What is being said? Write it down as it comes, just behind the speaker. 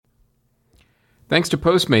Thanks to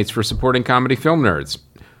Postmates for supporting Comedy Film Nerds.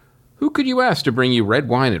 Who could you ask to bring you red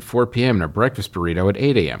wine at 4 p.m. and a breakfast burrito at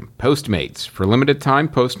 8 a.m.? Postmates. For a limited time,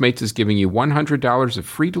 Postmates is giving you $100 of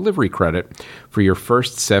free delivery credit for your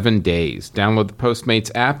first 7 days. Download the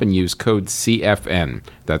Postmates app and use code CFN.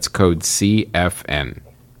 That's code CFN.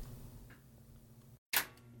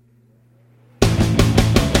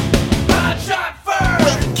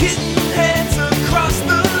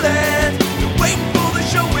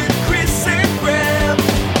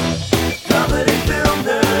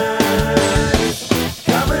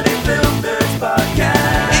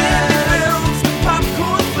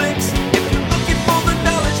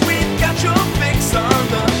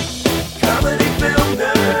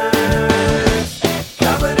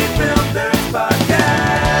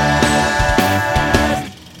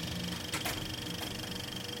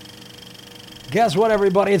 Guess what,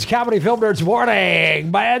 everybody? It's Comedy Film Nerds Morning.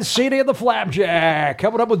 Bad CD of the Flapjack.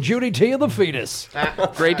 Coming up with Judy T of the Fetus.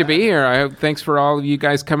 Great to be here. Thanks for all of you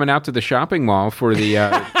guys coming out to the shopping mall for the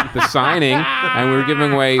signing. And we were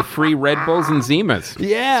giving away free Red Bulls and Zimas.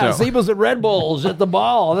 Yeah, so. Zimas and Red Bulls at the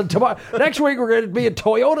mall. And then next week, we're going to be at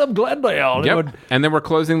Toyota of Glendale. Yep. And then we're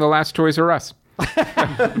closing the last Toys R Us.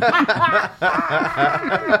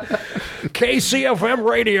 KCFM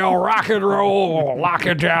Radio, rock and roll, lock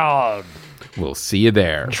it down. We'll see you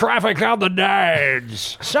there. Traffic on the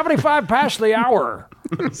nines. 75 past the hour.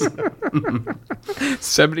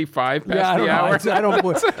 75 past the hour?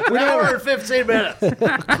 An hour and 15 minutes.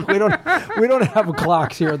 we don't have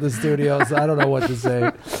clocks here in the studio, so I don't know what to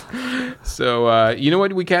say. So, you know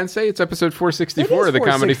what we can say? It's episode 464 of the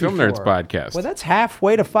Comedy Film Nerds podcast. Well, that's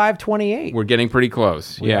halfway to 528. We're getting pretty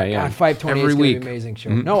close. Yeah. God, 528 is going to be an amazing show.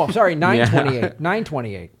 Mm-hmm. No, I'm sorry, 928. Yeah.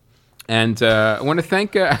 928. And I want to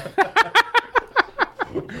thank...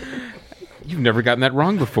 You've never gotten that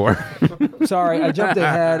wrong before. Sorry, I jumped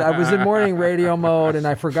ahead. I was in morning radio mode, and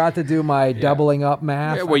I forgot to do my doubling up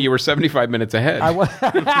math. Yeah, well, you were 75 minutes ahead.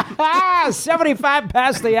 75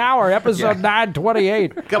 past the hour, episode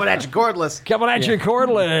 928. Coming at you cordless. Coming at you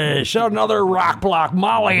cordless. Another rock block,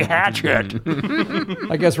 Molly Hatchet.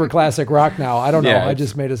 I guess we're classic rock now. I don't know. I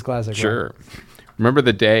just made us classic rock. Sure. Remember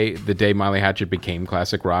the day Molly Hatchet became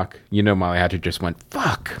classic rock? You know, Molly Hatchet just went,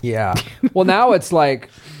 fuck. Yeah. Well, now it's like,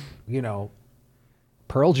 you know,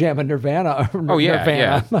 Pearl Jam and Nirvana.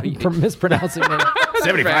 Nirvana. I'm mispronouncing it.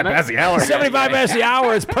 75 past the hour. 75 past the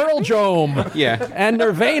hour is Pearl Jam. Yeah. And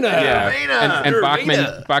Nirvana. Yeah. And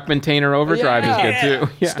Bachman Tainer Overdrive is good too.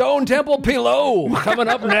 Yeah. Stone Temple Pilots coming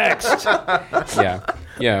up next.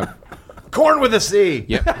 Yeah. Corn with a C.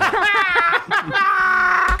 Yeah.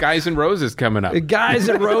 Guys and Roses coming up. Guys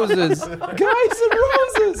and Roses.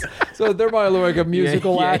 So they're probably like a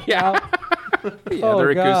musical act now. Yeah,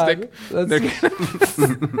 they're acoustic.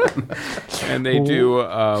 And they do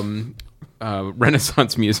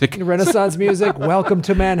Renaissance music. Welcome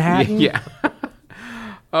to Manhattan. Yeah.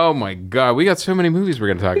 Oh my God, we got so many movies we're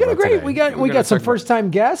going to talk about today. We got some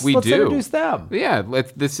first-time guests. Let's introduce them. Yeah,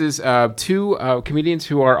 this is two comedians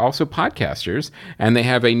who are also podcasters, and they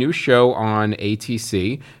have a new show on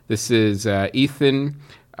ATC. This is Ethan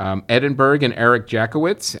Edenburg and Eric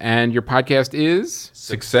Jackowitz, and your podcast is...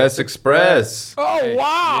 Success Express. Oh,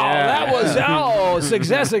 wow. Yeah. That was,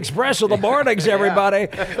 Success Express of the mornings, everybody.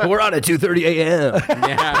 We're on at 2:30 a.m.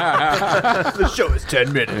 Yeah. The show is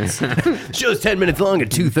 10 minutes. The show's 10 minutes long at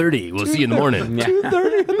 2:30. We'll see you in the morning.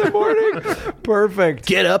 2:30 in the morning. Perfect.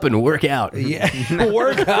 Get up and work out. Yeah.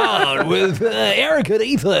 Work out with Eric and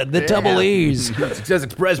Ethan, the double E's. Success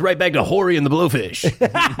Express right back to Hori and the Blowfish.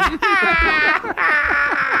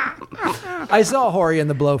 I saw Hori and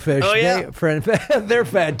the Blowfish. Oh, yeah? They're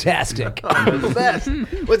fantastic. The best.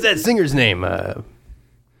 What's that singer's name?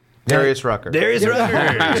 Darius Rucker. Darius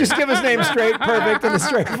Rucker. Just give his name straight, perfect, in a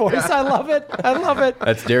straight voice. I love it.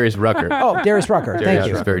 That's Darius Rucker. Oh, Darius Rucker. Thank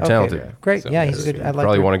you. He's very talented. Okay. Great. Yeah, he's good. I like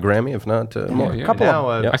Probably won a Grammy, if not more. Yeah. Couple Now,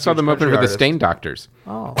 of them. I saw them open for the Stain Doctors.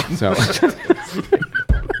 Oh. So...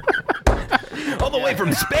 All the way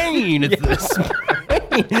from Spain. It's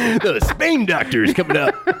the Spain Doctors coming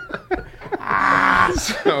up.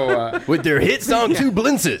 So, with their hit song, Two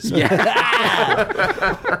Blintzes.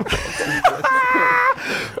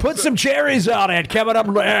 Put some cherries on it. Coming up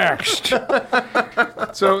next.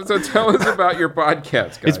 so tell us about your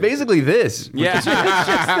podcast, guys. It's basically this.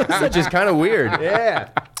 Yeah. Which is kind of weird. Yeah.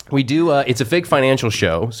 We do, it's a fake financial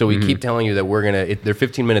show, so we keep telling you that they're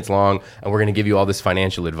 15 minutes long, and we're going to give you all this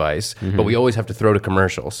financial advice, but we always have to throw to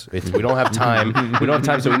commercials. We don't have time.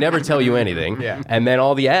 So we never tell you anything. Yeah. And then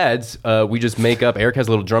all the ads, we just make up. Eric has a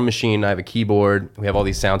little drum machine, I have a keyboard, we have all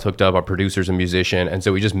these sounds hooked up, our producer's a musician, and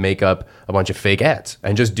so we just make up a bunch of fake ads,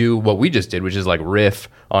 and just do what we just did, which is like riff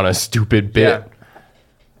on a stupid bit.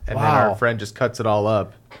 And then Wow. our friend just cuts it all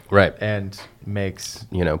up Right. and makes...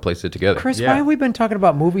 Place it together. Chris, Yeah. why have we been talking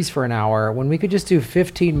about movies for an hour when we could just do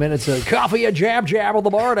 15 minutes of coffee and jab of the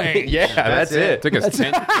morning? Yeah, that's it. Took us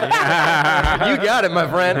 10. You got it, my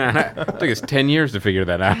friend. Took us 10 years to figure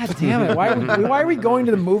that out. God damn it. Why are we going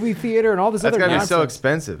to the movie theater and all this That's other got to be nonsense? so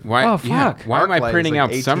expensive. Why? Oh, fuck. Why am I Arclight is printing like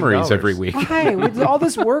out summaries $18. every week? Why? All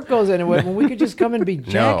this work goes into it when we could just come and be No,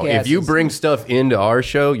 jackasses. if you bring stuff into our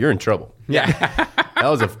show, you're in trouble. Yeah. That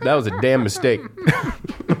was a damn mistake.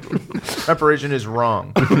 Preparation is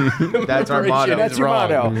wrong. That's our motto. That's your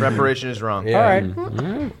motto. Preparation is wrong. All right.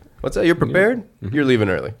 What's that? You're prepared? You're leaving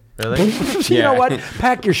early. Really? You know what?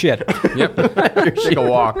 Pack your shit. Yep. Take a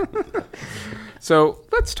walk. So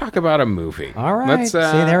let's talk about a movie. All right. Let's, See,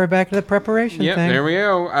 there we're back to the preparation Yep, thing. there we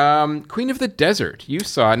go. Queen of the Desert. You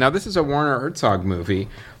saw it. Now, this is a Werner Herzog movie,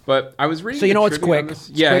 but I was reading So you the know it's trivia on quick. this.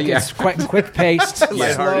 Yeah, yeah. It's quick paced.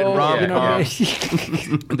 Lighthearted slow,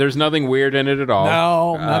 rom-com. There's nothing weird in it at all.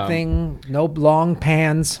 No, nothing. No long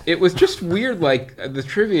pans. It was just weird, like, the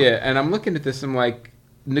trivia, and I'm looking at this, I'm like,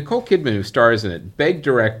 Nicole Kidman, who stars in it, begged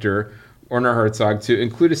director Werner Herzog to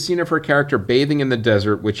include a scene of her character bathing in the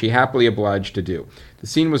desert, which he happily obliged to do. The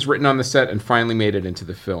scene was written on the set and finally made it into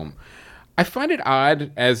the film. I find it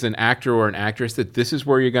odd as an actor or an actress that this is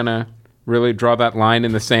where you're going to really draw that line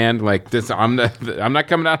in the sand. Like, this, I'm not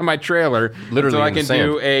coming out of my trailer Literally until I in the can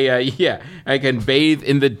sand. do I can bathe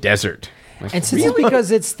in the desert. Like, And since it's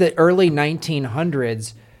because it's the early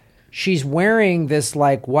 1900s, she's wearing this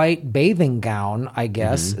like white bathing gown, I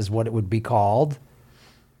guess is what it would be called.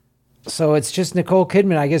 So it's just Nicole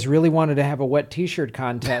Kidman, I guess, really wanted to have a wet T-shirt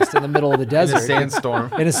contest in the middle of the In desert. a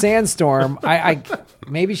sandstorm. In a sandstorm. I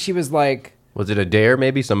maybe she was like, Was it a dare?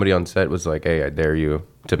 Maybe somebody on set was like, "Hey, I dare you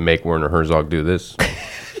to make Werner Herzog do this."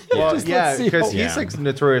 Well, Just yeah, let's see because how- he's like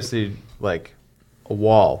notoriously like a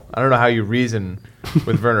wall. I don't know how you reason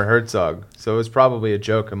with Werner Herzog. So it was probably a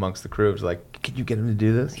joke amongst the crew. It was like, could you get him to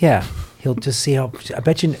do this? yeah, he'll just see how. I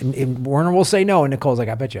bet you and Warner will say no, and Nicole's like,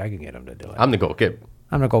 I bet you I can get him to do it. I'm the goal kid.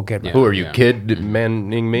 I'm Nicole Kidman. Yeah. Who are you, kid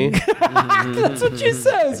manning me? That's what she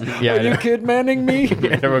says. Yeah, I Are you know. kid manning me? And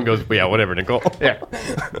everyone goes, "Yeah, whatever, Nicole." Yeah,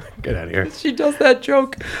 get out of here. She does that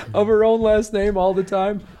joke of her own last name all the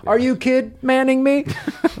time. Are you kid manning me?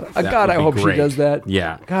 God, I would be hope great. she does that.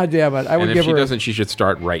 Yeah. God damn it. I would And if give she her doesn't, she should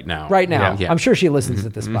start right now. right now. Yeah. I'm sure she listens to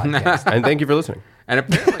this podcast. And thank you for listening. And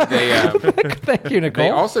apparently Thank you, Nicole. they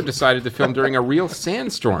also decided to film during a real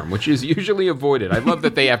sandstorm, which is usually avoided. I love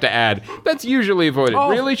that they have to add, that's usually avoided. Oh.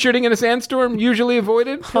 Really? Shooting in a sandstorm? Usually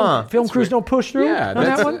avoided? Huh. Film crews don't push through Yeah, on that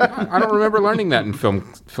that's, one? I don't remember learning that in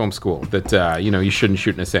film school, that, you shouldn't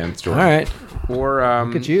shoot in a sandstorm. All right. Or,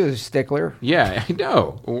 Look at you, stickler. yeah, I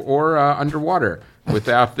know. Or underwater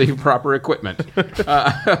without the proper equipment,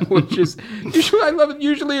 which is usually, I love it,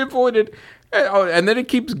 usually avoided. And then it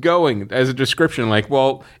keeps going as a description, like,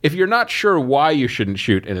 well, if you're not sure why you shouldn't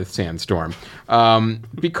shoot in a sandstorm,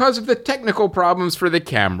 because of the technical problems for the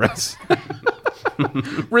cameras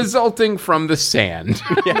resulting from the sand.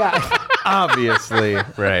 Obviously.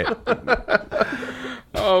 Right.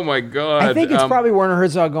 Oh my God. I think it's probably Werner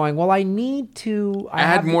Herzog going, well, I need to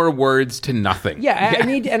add more words to nothing. Yeah,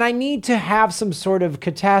 I need to have some sort of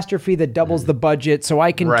catastrophe that doubles the budget so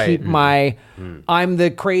I can Right. keep my I'm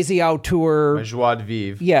the crazy auteur. My joie de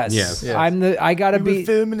vivre. Yes. Yes. I gotta be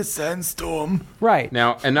film in a sandstorm. right.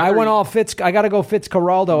 Now, I another- went all I gotta go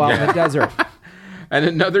Fitzcarraldo out in the desert. And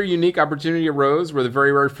another unique opportunity arose where the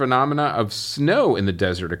very rare phenomena of snow in the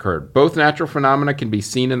desert occurred. Both natural phenomena can be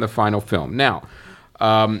seen in the final film. Now,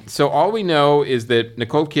 so all we know is that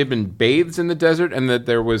Nicole Kidman bathes in the desert and that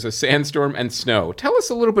there was a sandstorm and snow. Tell us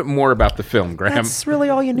a little bit more about the film, Graham. That's really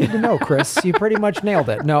all you need to know, Chris. You pretty much nailed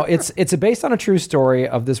it. No, it's based on a true story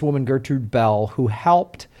of this woman, Gertrude Bell, who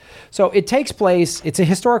helped. So it takes place, it's a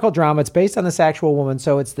historical drama. It's based on this actual woman.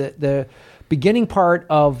 So it's the beginning part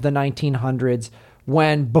of the 1900s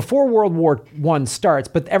before World War I starts,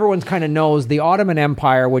 but everyone kind of knows the Ottoman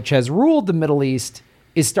Empire, which has ruled the Middle East,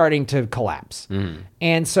 is starting to collapse.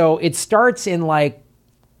 And so it starts in like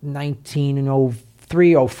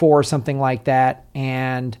 1903, 04, something like that.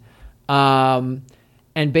 And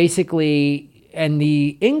basically, and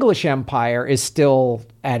the English Empire is still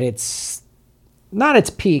at its, not its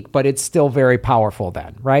peak, but it's still very powerful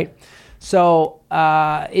then, right? So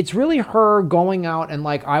it's really her going out and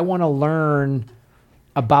like, I want to learn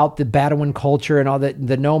about the Bedouin culture and all the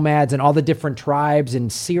nomads and all the different tribes in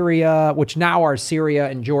Syria, which now are Syria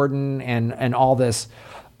and Jordan and all this,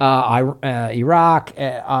 Iraq.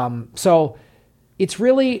 So it's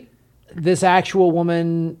really this actual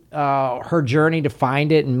woman, her journey to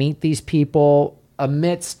find it and meet these people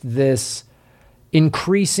amidst this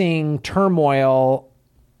increasing turmoil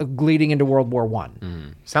leading into World War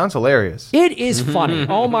One. Sounds hilarious. It is funny.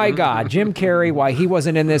 Oh my God, Jim Carrey, why he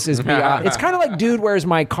wasn't in this is beyond. It's kind of like Dude, Where's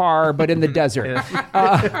My Car, but in the desert.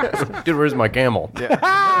 Dude, where's my camel?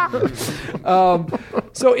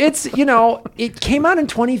 So it's, it came out in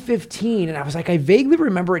 2015, and I was like, I vaguely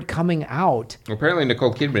remember it coming out. Apparently,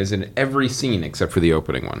 Nicole Kidman is in every scene except for the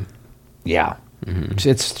opening one. Yeah.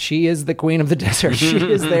 She is the queen of the desert. She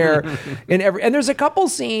is there in every, and there's a couple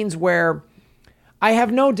scenes where I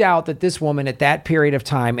have no doubt that this woman at that period of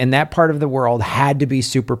time in that part of the world had to be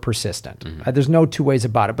super persistent. There's no two ways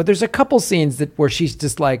about it. But there's a couple scenes where she's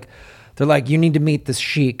just like, they're like, you need to meet this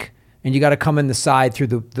sheik, and you got to come in the side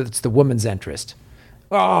through it's the woman's interest.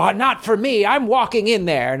 Oh, not for me. I'm walking in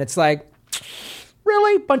there, and it's like,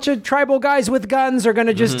 really? Bunch of tribal guys with guns are going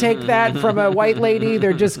to just take that from a white lady?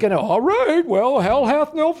 They're just going to, all right, well, hell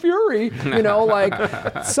hath no fury.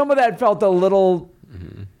 Like some of that felt a little,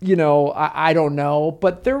 I don't know.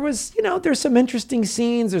 But there was, there's some interesting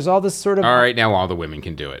scenes. There's all this sort of. All right, now all the women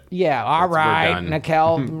can do it. Yeah, all right.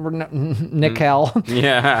 Nicole.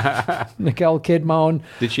 Yeah. Nicole Kidman.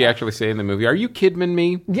 Did she actually say in the movie, "Are you Kidman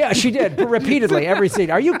me?" Yeah, she did repeatedly every scene.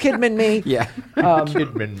 Are you Kidman me? Yeah.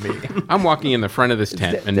 Kidman me. I'm walking in the front of this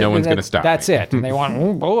tent, and no one's going to stop That's me. it. And they want,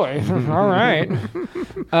 oh boy, all right.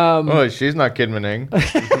 Oh, she's not Kidmaning.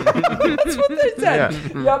 That's what they said.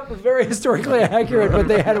 Yeah. Yep, very historically accurate, but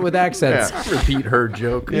they had it with accents. Yeah. Repeat her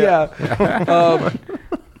joke. Yeah.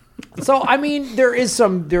 So I mean, there is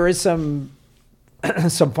some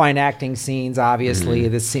some fine acting scenes. Obviously,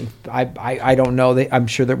 this scene. I don't know. I'm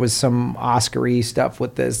sure there was some Oscar-y stuff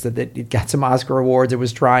with this that it got some Oscar awards. It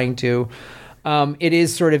was trying to. It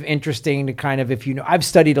is sort of interesting to kind of, I've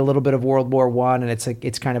studied a little bit of World War One, and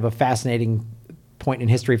it's kind of a fascinating point in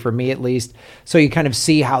history for me, at least. So you kind of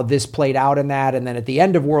see how this played out in that, and then at the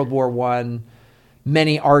end of World War One,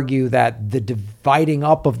 many argue that the dividing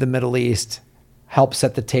up of the Middle East helped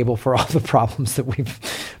set the table for all the problems that we've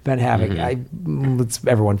been having. It's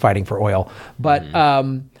everyone fighting for oil, but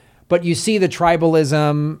you see the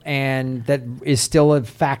tribalism, and that is still a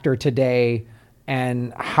factor today,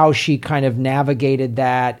 and how she kind of navigated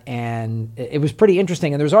that, and it was pretty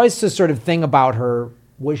interesting. And there's always this sort of thing about her: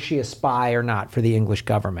 was she a spy or not for the English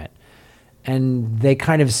government? And they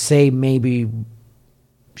kind of say maybe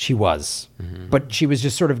she was, but she was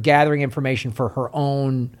just sort of gathering information for her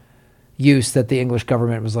own use, that the English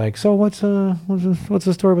government was like, so what's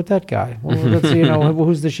the story with that guy? Well, let's see,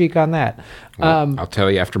 who's the sheik on that? Well, I'll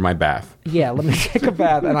tell you after my bath. Yeah, let me take a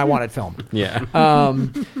bath, and I want it filmed. Yeah.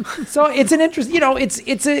 So it's an interest,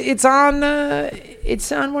 it's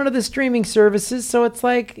on one of the streaming services, so it's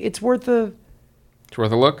like it's worth a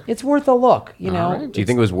look. It's worth a look, All right. Do you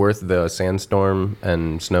think it was worth the sandstorm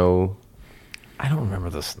and snow? I don't remember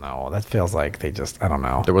the snow. That feels like I don't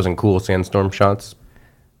know. There wasn't cool sandstorm shots?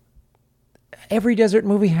 Every desert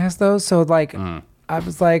movie has those. So I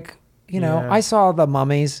was like, I saw The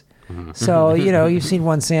Mummies. So, you've seen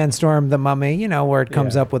one sandstorm, The Mummy, where it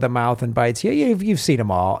comes up with a mouth and bites you. You've seen them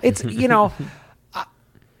all. It's, there's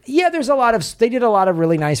they did a lot of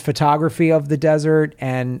really nice photography of the desert,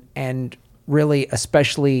 and really,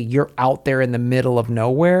 especially you're out there in the middle of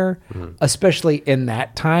nowhere, especially in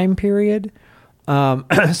that time period. So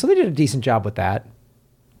they did a decent job with that,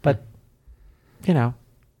 but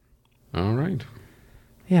All right.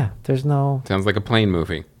 yeah, there's no. Sounds like a plane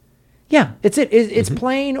movie. Yeah, it's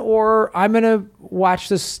plain, or I'm gonna watch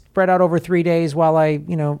this spread out over 3 days while I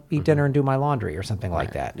eat dinner and do my laundry or something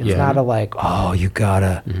like that. It's not a like, oh, you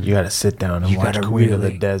gotta sit down and watch Queen of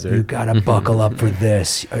the Desert. You gotta buckle up for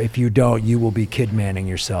this. If you don't, you will be kidmanning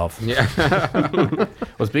yourself. Yeah.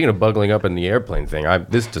 Well, speaking of bugling up in the airplane thing,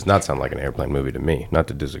 this does not sound like an airplane movie to me, not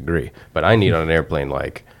to disagree. But I need on an airplane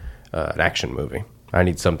like an action movie. I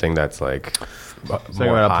need something that's like Talking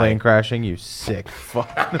about a plane crashing, you sick fuck.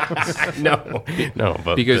 No,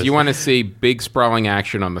 but Because you want to see big sprawling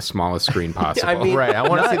action on the smallest screen possible. I mean, Right, I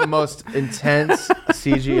want to see the most intense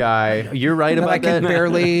CGI. You're right That about I can that.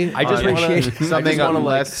 barely. I just want appreciate. to Something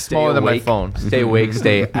less stay smaller than my awake, phone. Stay awake,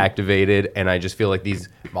 stay activated, and I just feel like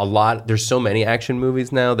there's so many action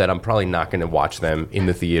movies now that I'm probably not going to watch them in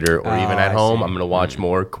the theater or even at home. I'm going to watch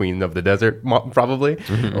more Queen of the Desert probably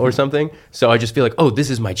or something. So I just feel like, this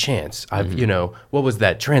is my chance. What was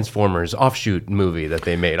that Transformers offshoot movie that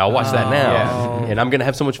they made? I'll watch that now, and I'm going to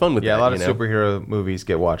have so much fun with Yeah, that. a lot of superhero movies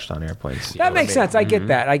get watched on airplanes. That makes sense. I get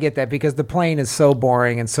that. I get that because the plane is so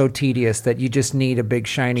boring and so tedious that you just need a big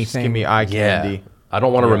shiny Just thing. give me eye Yeah. candy. I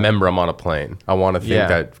don't want to remember I'm on a plane. I want to think Yeah.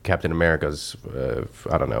 that Captain America's,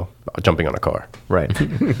 I don't know, jumping on a car. Right.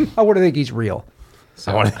 I want to think he's real.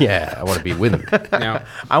 I want to be with him. Now,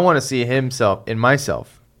 I want to see himself in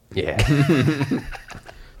myself. Yeah.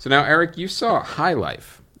 So now, Eric, you saw High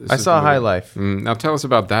Life. I saw High Life. Now tell us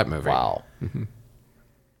about that movie. Wow.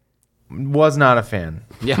 Was not a fan.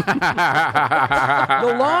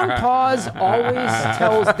 The long pause always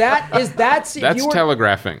tells that's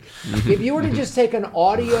telegraphing. if you were to just take an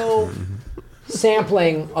audio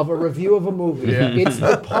sampling of a review of a movie, it's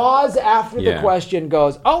the pause after the question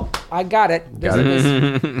goes, "Oh, I got it."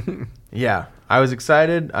 Yeah, I was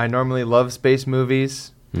excited. I normally love space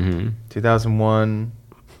movies. 2001.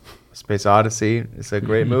 Space Odyssey. It's a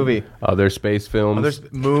great movie. Other space films.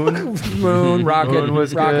 There's Moon. Rocket,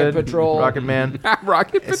 was Rocket good. Patrol, Rocket Man.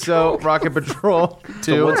 Rocket Patrol. So Rocket Patrol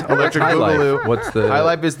 2. Electric High Life? Boogaloo. What's the High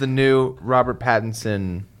Life is the new Robert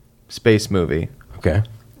Pattinson space movie. Okay.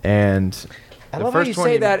 And I the love how first you one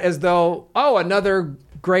say that as though, another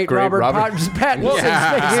great Robert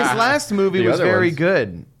Pattinson. His last movie The was other very ones.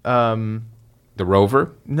 good. The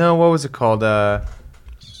Rover. No, what was it called? Good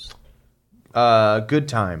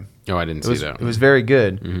Time. Oh, I didn't see that. It was very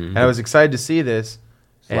good. And I was excited to see this.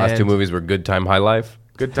 The last two And movies were Good Time, High Life.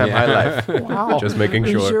 Good Time, High Life. Wow. Just making Are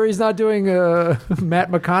you sure. sure he's not doing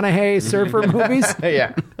Matt McConaughey surfer movies?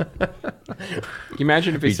 Yeah. Can you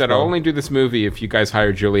imagine if he said, "I'll only do this movie if you guys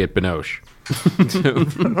hire Juliette Binoche"?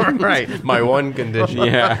 Right. My one condition.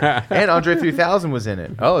 Yeah. And Andre 3000 was in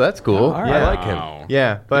it. Oh, that's cool. all right. I like him. Wow.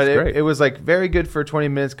 Yeah, but That's great. it was like very good for 20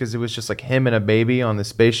 minutes because it was just like him and a baby on the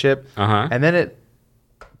spaceship. Uh-huh. And then it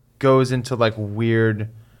goes into like weird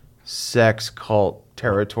sex cult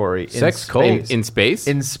territory. Sex cult? In space?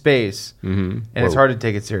 In space. Mm-hmm. And it's Whoa. hard to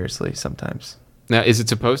take it seriously sometimes. Now, is it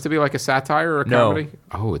supposed to be like a satire or a No. comedy?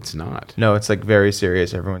 Oh, it's not. No, it's like very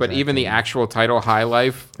serious. Everyone's But even the acting. actual title, High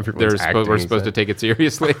Life, Everyone's acting, we're he supposed to said. take it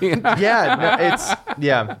seriously. it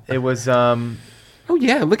was Oh,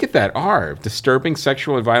 yeah, look at that. R. Disturbing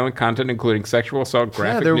sexual and violent content, including sexual assault,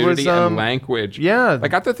 graphic there was, nudity, and language. yeah.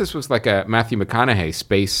 Like, I thought this was like a Matthew McConaughey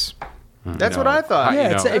space. that's what I thought.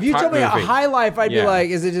 Yeah, if you hot told me a movie. High Life, I'd be Yeah.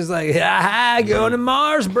 like, is it just like, going to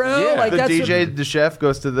Mars, bro? Yeah. Like The that's DJ, the chef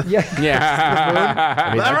goes to the... yeah.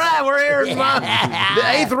 Yeah. All right, we're here in the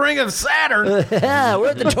eighth ring of Saturn. Yeah, we're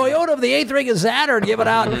at the Toyota of the 8th ring of Saturn giving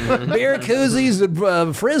out beer koozies and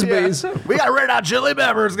frisbees. We got red hot chili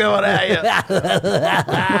peppers going at you.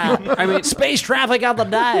 I mean, Space traffic on the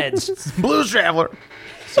diets. Blues Traveler.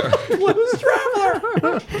 Blues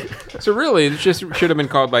Traveler. so really, it just should have been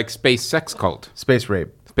called like Space Sex Cult. Space rape.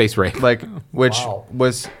 Space Rape. Like, which Wow.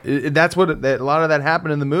 was, that's what, a lot of that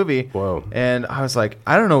happened in the movie. Whoa. And I was like,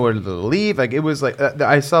 I don't know where to leave. Like, it was like,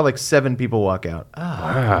 I saw like 7 people walk out.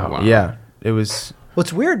 Wow. Yeah. It was, Well,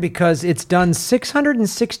 it's weird because it's done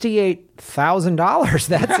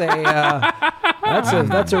 $668,000.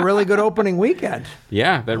 That's a really good opening weekend.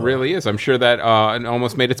 Yeah, that really is. I'm sure that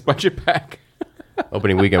almost made its budget back.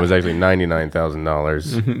 Opening weekend was actually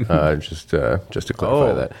 $99,000. Just to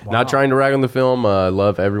clarify that. Not trying to rag on the film.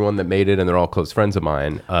 Love everyone that made it, and they're all close friends of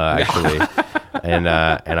mine, actually. and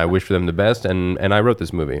I wish for them the best. And I wrote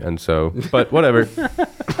this movie, and so, but whatever.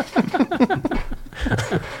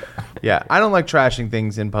 yeah. I don't like trashing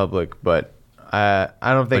things in public, but I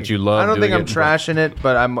don't think, But you love I don't think doing I'm it in trashing it,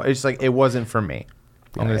 but it's like, it wasn't for me.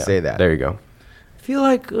 I'm going to say that. There you go. I feel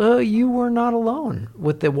like you were not alone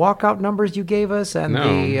with the walkout numbers you gave us and No.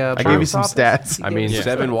 the. I gave you some box stats. office. I mean,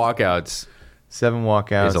 7 walkouts. 7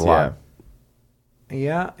 walkouts. Is a lot.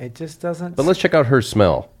 Yeah, it just doesn't. But let's check out her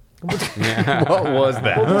smell. What was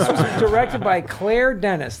that? This was directed by Claire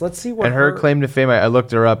Dennis. Let's see what. And her claim to fame, I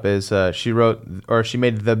looked her up, is she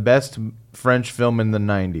made the best French film in the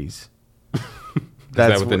 90s.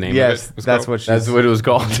 that what the name of yes, it was that's called? what That's what it was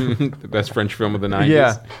called. The best French film of the 90s.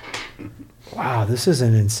 Yeah. Wow, this is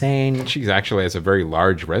an insane. She actually has a very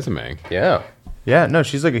large resume. Yeah. Yeah, no,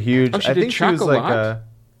 she's like a huge. Oh, she I did think she was like Chocolat?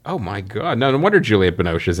 Oh, my God. No wonder Juliette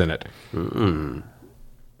Binoche is in it.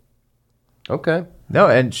 Okay. no,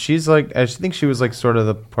 and she's like, I think she was like sort of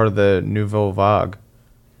the part of the Nouveau Vague,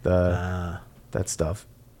 that stuff.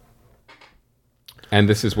 And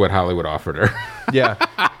this is what Hollywood offered her. Yeah,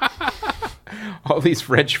 All these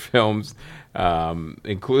French films,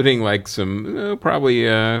 including like some, probably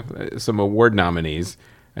some award nominees.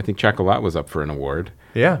 I think Chocolat was up for an award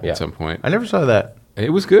yeah, at some point. I never saw that.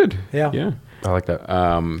 It was good. Yeah. Yeah. I like that.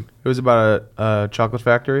 It was about a chocolate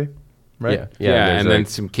factory, right? Yeah, there's and then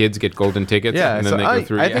some kids get golden tickets. Yeah, and so then they go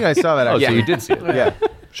through. I think I saw that. Oh, Actually. so you did see it. Yeah,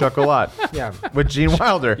 Chocolat. Yeah. with Gene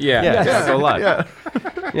Wilder. Yeah. That's a lot. Yeah.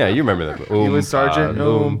 Yeah, you remember that. He was Sergeant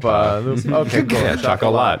Oompa Loompa. Okay, cool. Yeah,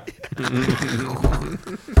 Chocolat.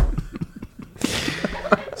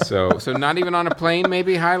 So not even on a plane,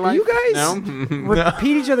 maybe High Life? You guys No?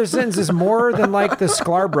 repeat each other's sentences more than like the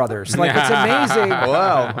Sklar brothers. Like, it's amazing.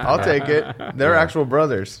 Wow, I'll take it. They're actual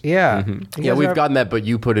brothers. Yeah. Yeah, we've gotten that, but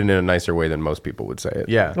you put it in a nicer way than most people would say it.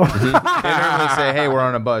 Yeah. They normally say, "Hey, we're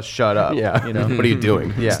on a bus. Shut up." Yeah. You know. What are you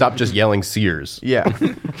doing? Yeah. Stop just yelling Sears. Yeah.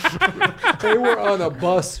 They were on a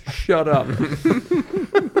bus. Shut up.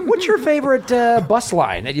 What's your favorite bus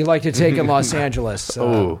line that you like to take in Los Angeles?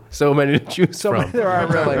 Oh, so many to choose so from. many, there are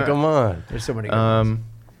really. Come on. There's so many. Good ones.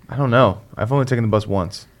 I don't know. I've only taken the bus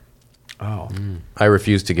once. Oh. I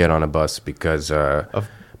refuse to get on a bus because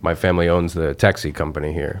my family owns the taxi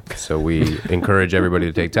company here. So we encourage everybody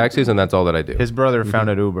to take taxis, and that's all that I do. His brother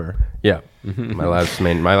founded Uber. Yeah. My last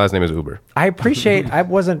name is Uber. I appreciate. That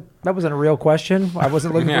wasn't a real question. I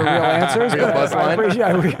wasn't looking for real answers. Real But bus I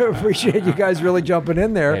line? appreciate you guys really jumping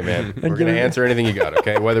in there. Hey, man, and we're going giving- to answer anything you got,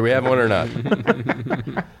 okay? Whether we have one or not.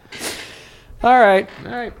 All right.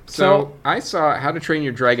 All right. So I saw How to Train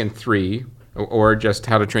Your Dragon 3, or just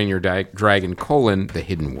How to Train Your Dragon: The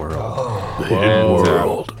Hidden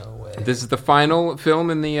World. This is the final film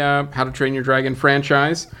in the How to Train Your Dragon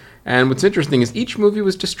franchise. And what's interesting is each movie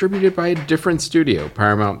was distributed by a different studio.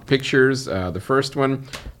 Paramount Pictures, the first one,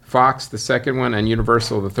 Fox, the second one, and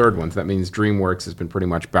Universal, the third one. So that means DreamWorks has been pretty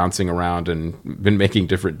much bouncing around and been making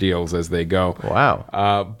different deals as they go.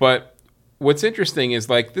 Wow. But what's interesting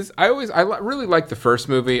is like this. I really liked the first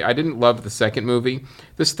movie. I didn't love the second movie.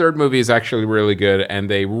 This third movie is actually really good,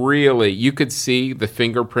 and you could see the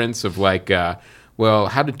fingerprints of like, well,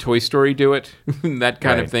 how did Toy Story do it? That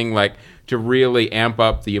kind of thing, like to really amp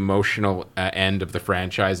up the emotional end of the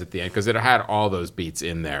franchise at the end, because it had all those beats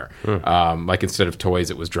in there. Like instead of toys,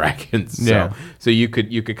 it was dragons. So you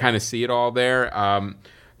could kind of see it all there.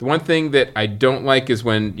 The one thing that I don't like is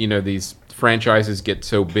when these franchises get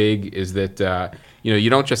so big is that you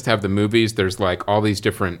don't just have the movies. There's like all these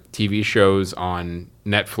different TV shows on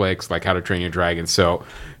Netflix, like How to Train Your Dragon. So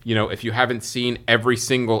if you haven't seen every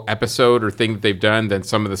single episode or thing that they've done, then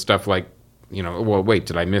some of the stuff like well, wait,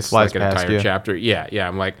 did I miss Flies like an past entire you. chapter? Yeah.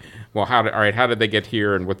 I'm like, well, how did they get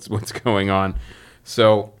here, and what's going on?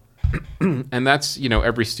 So. And that's,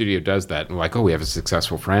 every studio does that. And like, oh, we have a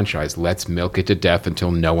successful franchise. Let's milk it to death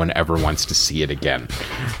until no one ever wants to see it again.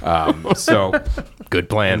 So Good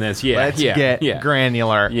plan. And that's, Let's get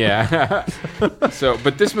granular. Yeah.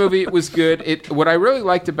 But this movie was good. What I really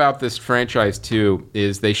liked about this franchise too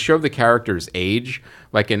is they show the characters' age.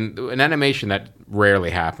 Like in animation, that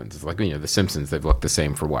rarely happens. It's like The Simpsons. They've looked the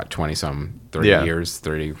same for what, 20-some, 30 years,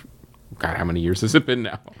 30. God, how many years has it been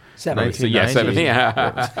now? 7. So, yeah, 7.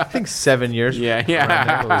 Yeah. I think 7 years.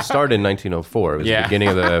 Yeah. Well, it started in 1904. It was the beginning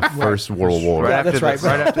of the First World War. Yeah, that's right.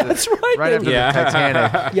 Right after That's right. Right after the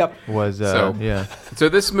Titanic Yep. was, So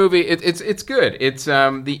this movie, it's good. It's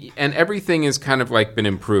and everything is kind of like been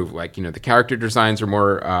improved. Like the character designs are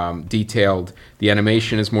more detailed. The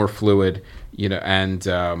animation is more fluid. And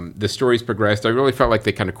the story's progressed. I really felt like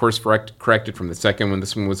they kind of course corrected from the second one.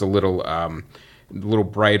 This one was a little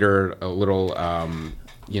brighter, a little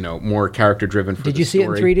more character driven. Did you see it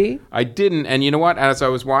in 3D? I didn't. And you know what? As I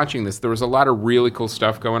was watching this, there was a lot of really cool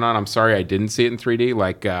stuff going on. I'm sorry I didn't see it in 3D.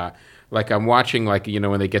 Like I'm watching,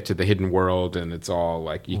 when they get to the hidden world, and it's all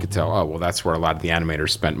like you could tell. Oh, well, that's where a lot of the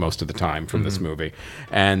animators spent most of the time from this movie.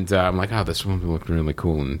 And I'm like, oh, this one looked really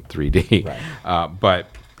cool in 3D. Right. But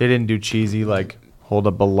they didn't do cheesy hold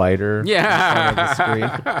up a lighter in front of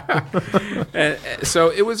the screen. So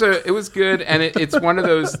it was good, and it's one of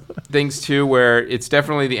those things too where it's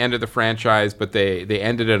definitely the end of the franchise, but they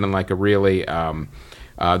ended it on like a really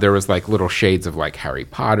there was like little shades of like Harry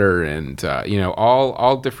Potter and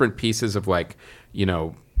all different pieces of like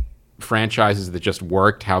franchises that just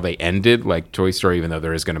worked how they ended, like Toy Story, even though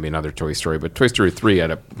there is going to be another Toy Story, but Toy Story 3 had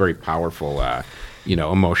a very powerful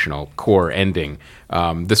emotional core ending.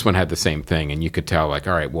 This one had the same thing, and you could tell like,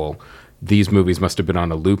 all right, well, these movies must have been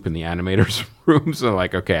on a loop in the animators' room. So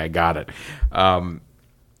like, okay, I got it.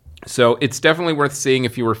 So it's definitely worth seeing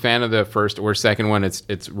if you were a fan of the first or second one.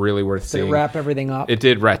 It's really worth seeing. Did it wrap everything up? It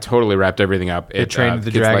did. Totally wrapped everything up. It trained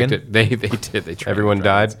the kids dragon? liked it. They did. They trained Everyone the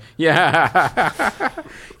dragons. died? Yeah.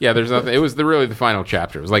 Yeah, there's nothing. It was really the final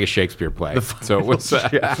chapter. It was like a Shakespeare play. So it was.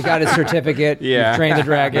 You got his certificate. Yeah. You've trained the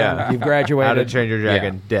dragon. Yeah. You've graduated. How to Train Your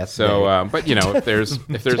Dragon. Yeah. Death. So, but if there's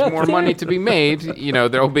more money to be made,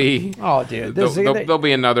 there'll be. Oh, dude. There'll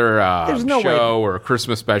be another there's no show way. or a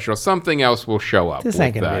Christmas special. Something else will show up. This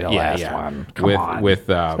ain't gonna be the last one. Come on.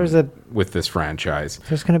 With this franchise.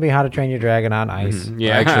 There's going to be How to Train Your Dragon on ice.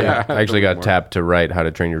 Yeah, I actually got tapped to write How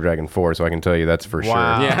to Train Your Dragon 4, so I can tell you that's for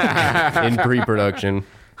Wow. sure. Yeah. In pre-production.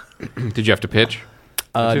 Did you have to pitch?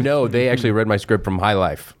 No, they actually read my script from High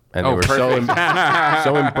Life. and they were so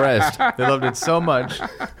impressed. They loved it so much.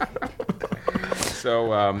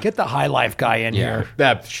 So Get the high life guy in here.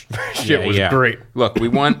 That shit was great. Look,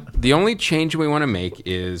 the only change we want to make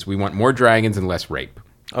is we want more dragons and less rape.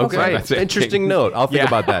 Okay, That's it. interesting note. I'll think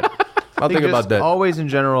about that. I'll think about that. Always in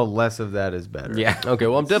general, less of that is better. Yeah. Okay,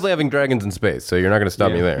 well, I'm definitely having dragons in space, so you're not going to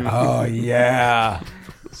stop me there. Oh, yeah.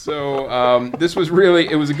 So this was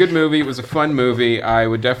it was a good movie. It was a fun movie. I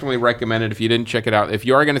would definitely recommend it if you didn't check it out. If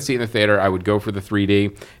you are going to see it in the theater, I would go for the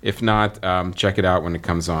 3D. If not, check it out when it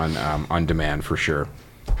comes on demand for sure.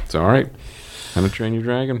 So, all right. How to Train Your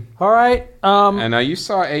Dragon. All right. And you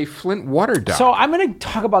saw a Flint Water doc. So I'm going to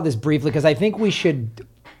talk about this briefly because I think we should...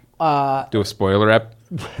 Do a spoiler ep.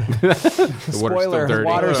 Spoiler,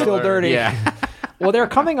 water's still dirty. Yeah. Well, they're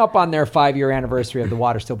coming up on their 5-year anniversary of the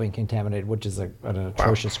water still being contaminated, which is an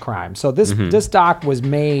atrocious crime. So this doc was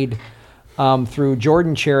made through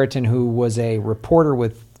Jordan Cheriton, who was a reporter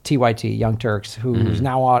with TYT, Young Turks, who's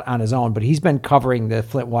now out on his own, but he's been covering the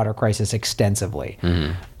Flint Water Crisis extensively.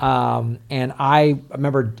 And I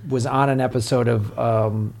remember was on an episode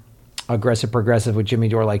of Aggressive Progressive with Jimmy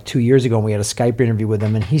Dore like 2 years ago, and we had a Skype interview with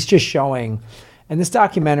him, and he's just showing, and this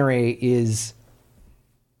documentary it's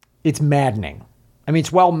maddening. I mean,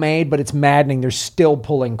 it's well made, but it's maddening. They're still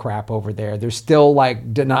pulling crap over there. They're still like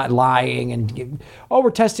not lying and,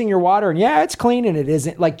 we're testing your water, and yeah, it's clean, and it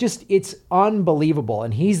isn't. Like, just it's unbelievable.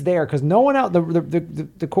 And he's there because no one else,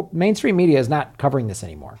 the mainstream media is not covering this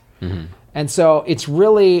anymore. And so it's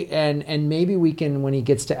really, and maybe we can, when he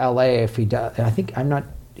gets to LA, if he does, I think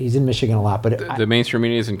he's in Michigan a lot, but the mainstream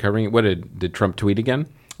media isn't covering it. What did Trump tweet again?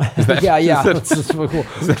 Yeah. That's really cool.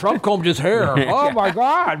 Trump combed his hair. Oh my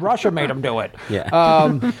God, Russia made him do it.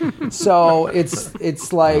 Yeah. So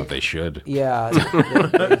it's like they should. Yeah,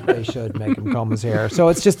 they should make him comb his hair. So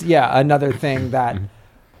it's just another thing that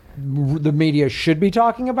the media should be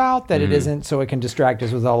talking about that it isn't, so it can distract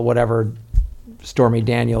us with all whatever Stormy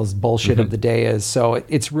Daniels bullshit of the day is. So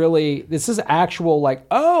it's really, this is actual like,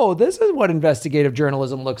 this is what investigative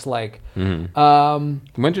journalism looks like. When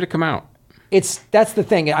did it come out? That's the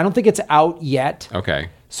thing. I don't think it's out yet. Okay.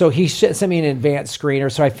 So he sent me an advanced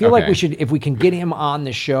screener. So I feel like we should, if we can get him on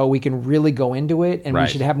the show, we can really go into it, and we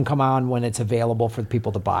should have him come on when it's available for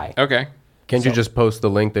people to buy. Okay. Can't you just post the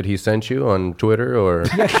link that he sent you on Twitter or?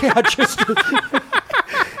 Just.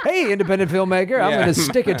 Hey, independent filmmaker, I'm going to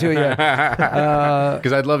stick it to you.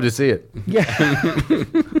 Because I'd love to see it. Yeah.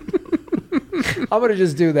 I'm going to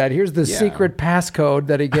just do that. Here's the secret passcode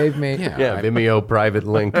that he gave me. Vimeo private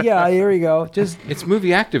link. Yeah, here you go. It's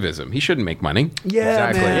movie activism. He shouldn't make money. Yeah,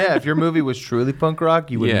 Exactly. man. Yeah, if your movie was truly punk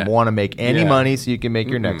rock, you wouldn't want to make any money so you can make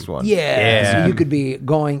your next one. Yeah. So you could be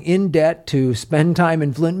going in debt to spend time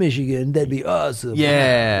in Flint, Michigan. That'd be awesome.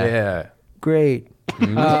 Yeah. Great.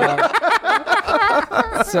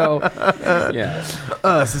 So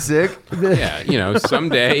sick.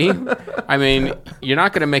 Someday, I mean, you're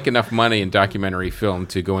not going to make enough money in documentary film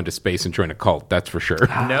to go into space and join a cult. That's for sure.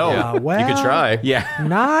 No. Well, You could try. Yeah.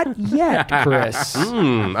 Not yet, Chris.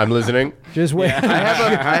 I'm listening. Just wait.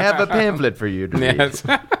 I have a pamphlet for you to read. Yes.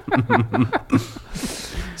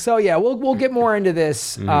 So we'll get more into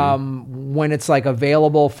this when it's like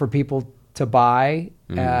available for people to buy.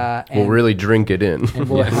 We'll really drink it in.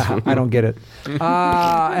 I don't get it.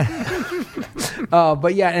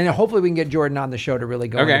 But and hopefully we can get Jordan on the show to really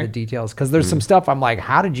go into the details, because there's some stuff I'm like,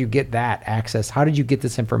 how did you get that access? How did you get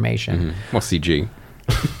this information? Well, CG.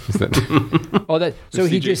 So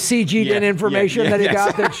he just CG'd in information that he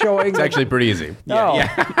got that's showing. It's actually pretty easy. You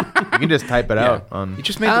can just type it out. You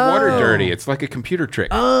just made the water dirty. It's like a computer trick.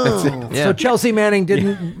 That's it. So Chelsea Manning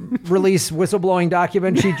didn't release whistleblowing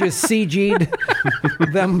documents. She just CG'd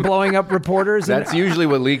them blowing up reporters. That's usually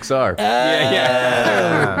what leaks are.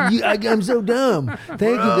 I'm so dumb. Thank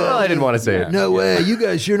you guys. I didn't want to say it. No way. You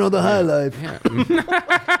guys sure know the high life.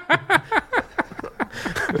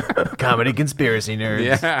 Comedy conspiracy nerds.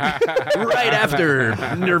 Yeah. Right after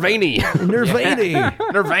Nirvana.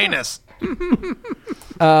 Nirvanus.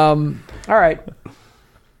 All right.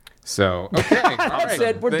 So okay, all That's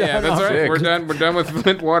right. it. We're done. Yeah, that's right. We're done. We're done with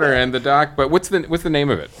Flint Water and the doc. But what's the name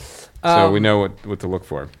of it? So we know what to look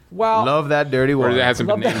for. Well, Love that dirty Or water. it hasn't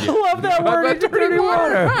been named yet. love that word, dirty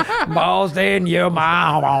water. Balls in your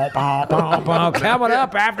mouth. Coming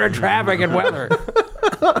up after traffic and weather.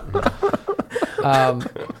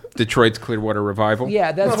 Detroit's Clearwater Revival.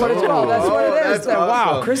 Yeah, that's what it's called. That's what it is. That's awesome.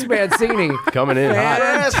 Wow, Chris Mancini. Coming in hot.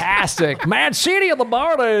 Fantastic. Mancini of the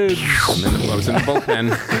Marlins. And then it blows in the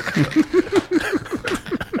bullpen.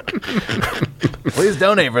 Please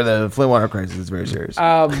donate for the Flint Water Crisis. It's very serious.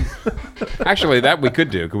 Actually, that we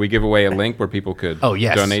could do. Could we give away a link where people could Oh,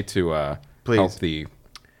 yes. donate to Please. help the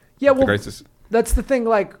Yeah, well, crisis. that's the thing.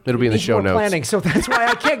 Like, It'll be in the needs show more notes. planning, so that's why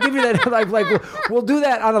I can't give you that. Like we'll do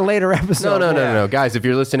that on a later episode. No. Guys, if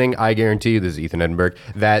you're listening, I guarantee you, this is Ethan Edenburg,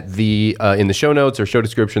 that in the show notes or show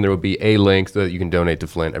description, there will be a link so that you can donate to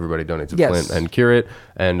Flint. Everybody donate to Flint and cure it.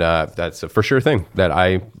 And that's a for sure thing that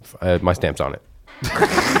my stamp's on it.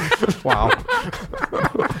 Wow.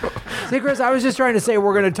 See, Chris, I was just trying to say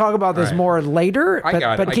we're going to talk about this more later,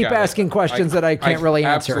 but keep asking questions that I can't really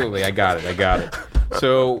answer. Absolutely, I got it.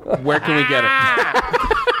 So where can we get it?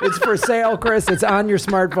 It's for sale, Chris. It's on your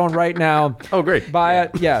smartphone right now. Oh, great. Buy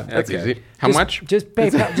it. Yeah. That's easy. How much? Just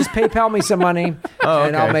PayPal me some money,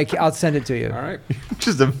 and I'll send it to you. All right.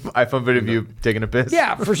 Just an iPhone video of you taking a piss.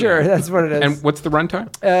 Yeah, for sure. That's what it is. And what's the runtime?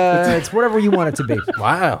 It's whatever you want it to be.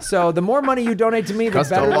 Wow. So the more money you donate to me, the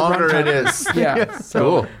better The longer runtime it is. Yeah. So,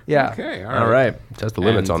 Cool. Yeah. Okay. All right. Test the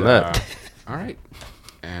limits on that. All right.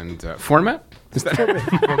 And format? Is that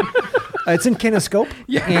It's in Kinescope.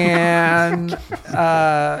 Yeah. And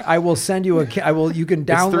I will send you you can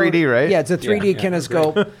download. It's 3D, right? Yeah, it's a 3D Yeah,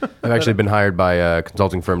 Kinescope. I've actually been hired by a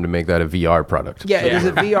consulting firm to make that a VR product. Yeah, it is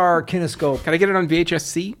a VR Kinescope. Can I get it on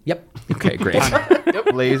VHS-C? Yep. Okay, great.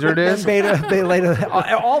 Laser disc. Beta,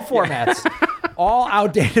 all formats. All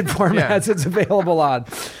outdated formats it's available on.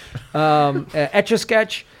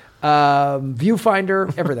 Etch-a-Sketch,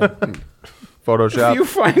 Viewfinder, everything. Photoshop.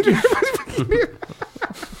 Viewfinder.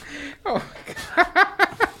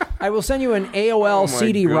 I will send you an AOL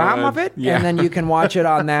CD-ROM God. of it, Yeah. and then you can watch it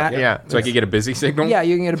on that. Yeah. So I could get a busy signal? Yeah,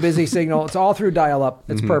 you can get a busy signal. It's all through dial-up.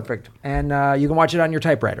 It's perfect. And you can watch it on your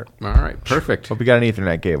typewriter. All right, perfect. Hope you got an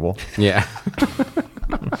Ethernet cable. Yeah.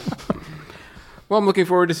 Well, I'm looking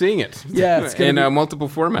forward to seeing it. Yeah, it's in gonna be- multiple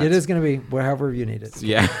formats. It is going to be however you need it.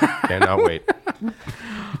 Yeah. Cannot wait.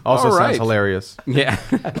 Also All right. sounds hilarious. Yeah.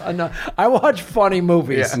 No, I watch funny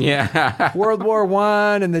movies. Yeah. World War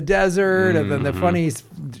I in the desert, and then the funny Yeah,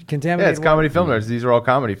 contaminated. it's comedy film nerds. These are all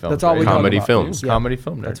comedy films. That's all we right? talk Comedy about. films. Yeah. Comedy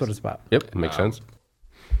film nerds. That's what it's about. Yep, makes sense.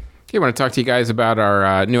 Okay, I want to talk to you guys about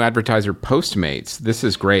our new advertiser, Postmates. This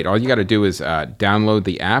is great. All you got to do is download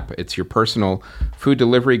the app. It's your personal food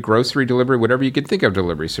delivery, grocery delivery, whatever you can think of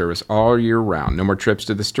delivery service all year round. No more trips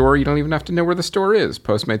to the store. You don't even have to know where the store is.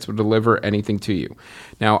 Postmates will deliver anything to you.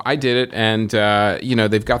 Now, I did it, and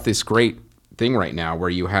they've got this great thing right now where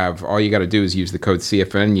you have all you got to do is use the code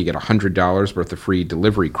CFN. You get $100 worth of free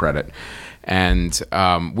delivery credit. And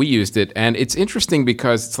we used it, and it's interesting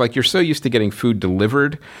because it's like you're so used to getting food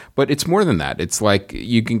delivered, but it's more than that. It's like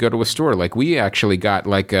you can go to a store. Like we actually got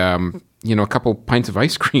like a couple pints of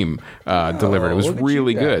ice cream delivered. It was look at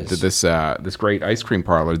really you good. guys. To this great ice cream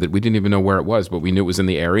parlor that we didn't even know where it was, but we knew it was in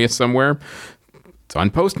the area somewhere. It's on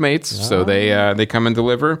Postmates, so they come and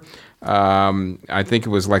deliver. I think it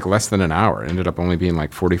was like less than an hour. It ended up only being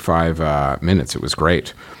like 45 minutes. It was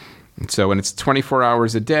great. And it's 24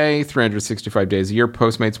 hours a day, 365 days a year.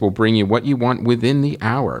 Postmates will bring you what you want within the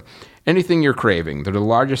hour. Anything you're craving. They're the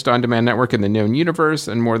largest on-demand network in the known universe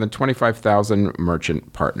and more than 25,000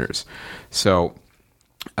 merchant partners. So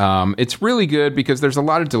it's really good because there's a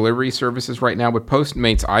lot of delivery services right now. With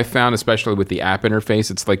Postmates, I found, especially with the app interface,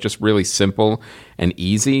 it's like just really simple and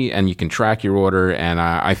easy, and you can track your order. And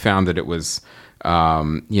I found that it was,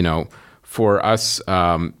 for us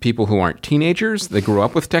people who aren't teenagers, they grew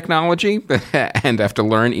up with technology and have to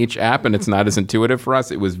learn each app, and it's not as intuitive for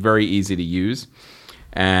us. It was very easy to use,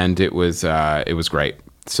 and it was great.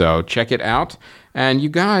 So check it out, and you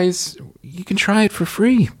guys, you can try it for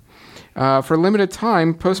free. For a limited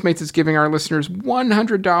time, Postmates is giving our listeners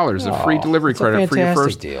 $100 of free delivery that's a credit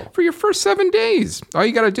fantastic your first 7 days. All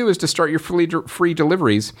you got to do is to start your free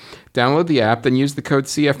deliveries, download the app, then use the code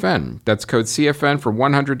CFN. That's code CFN for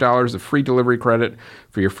 $100 of free delivery credit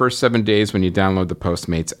for your first 7 days when you download the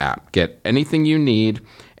Postmates app. Get anything you need,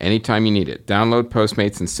 anytime you need it. Download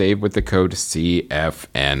Postmates and save with the code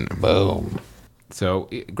CFN. Boom. So,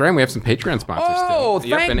 Graham, we have some Patreon sponsors Oh,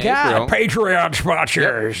 still. thank in God. April. Patreon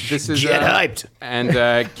sponsors. This is Get hyped.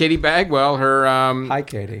 And Katie Bagwell, her Hi,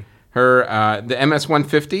 Katie. the MS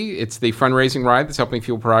 150. It's the fundraising ride that's helping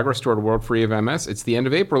fuel progress toward a world free of MS. It's the end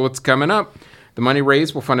of April. It's coming up. The money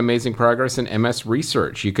raised will fund amazing progress in MS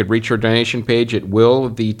research. You could reach her donation page at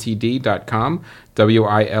willthetd.com,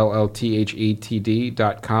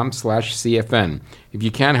 willthetd.com/CFN. If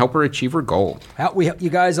you can, help her achieve her goal. You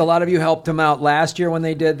guys, a lot of you helped them out last year when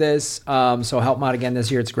they did this, so help them out again this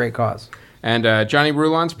year. It's a great cause. And Johnny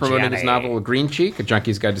Rulon's promoting his novel, A Green Cheek, A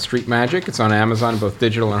Junkie's Guide to Street Magic. It's on Amazon, both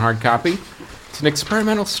digital and hard copy. It's an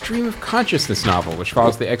experimental stream of consciousness novel, which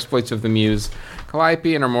follows the exploits of the muse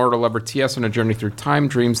Calliope and her mortal lover T.S. on a journey through time,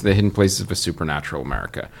 dreams, and the hidden places of a supernatural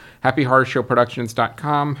America.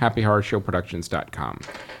 HappyHorrorShowProductions.com, HappyHorrorShowProductions.com.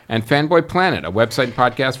 And Fanboy Planet, a website and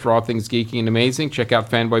podcast for all things geeky and amazing. Check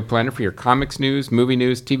out Fanboy Planet for your comics news, movie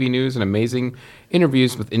news, TV news, and amazing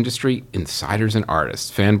interviews with industry insiders and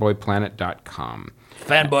artists. FanboyPlanet.com.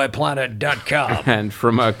 Fanboyplanet.com. And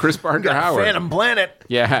from Chris Barker Howard. Phantom Planet.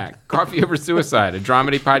 Yeah, Coffee Over Suicide, a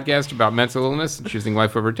dramedy podcast about mental illness and choosing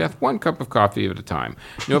life over death, one cup of coffee at a time.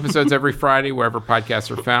 New episodes every Friday, wherever podcasts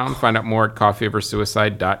are found. Find out more at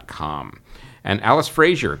coffeeoversuicide.com. And Alice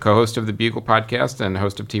Frazier, co-host of the Bugle podcast and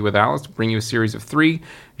host of Tea with Alice, will bring you a series of 3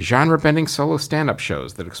 genre-bending solo stand-up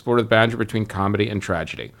shows that explore the boundary between comedy and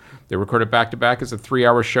tragedy. They're recorded back-to-back as a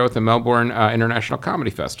 3-hour show at the Melbourne International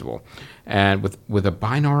Comedy Festival, and with a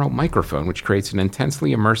binaural microphone, which creates an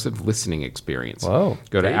intensely immersive listening experience. Whoa.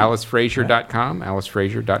 Go to alicefrazier.com,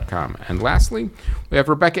 alicefrazier.com. And lastly, we have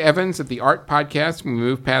Rebecca Evans at the Art Podcast. When we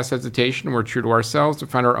move past hesitation and we're true to ourselves to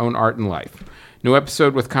find our own art in life. New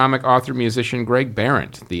episode with comic, author, musician Greg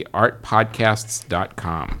Behrendt,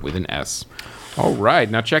 theartpodcasts.com with an S. All right.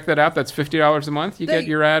 Now check that out. That's $50 a month. You get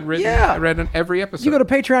your ad written. Yeah. Read on every episode. You go to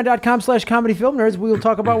patreon.com/comedyfilmnerds. We will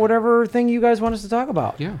talk about whatever thing you guys want us to talk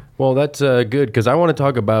about. Yeah. Well, that's good because I want to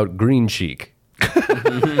talk about Green Cheek.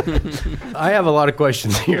 I have a lot of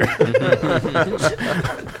questions here.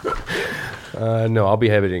 No, I'll be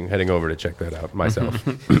heading over to check that out myself.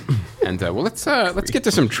 And well, let's get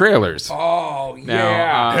to some trailers. Oh,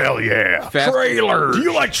 Now, Hell yeah. trailers. Do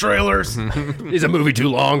you like trailers? Is a movie too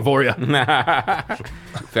long for you?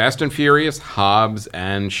 Fast and Furious, Hobbs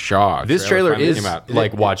and Shaw. This trailer finally is came out.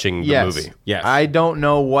 like watching the Yes. movie. Yes. I don't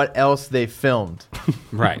know what else they filmed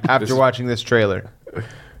right. after watching this trailer.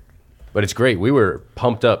 But it's great. We were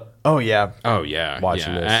pumped up. Oh, yeah. Oh yeah,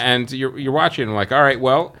 Watching this. and you're watching and like, all right,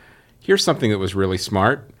 well, here's something that was really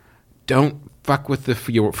smart. Don't fuck with the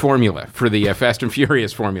formula for the Fast and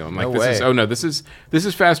Furious formula. I'm like, No this way.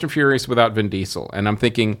 is Fast and Furious without Vin Diesel, and I'm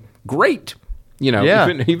thinking, great, Yeah.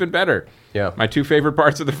 even better. Yeah. My 2 favorite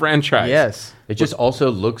parts of the franchise. Yes. It just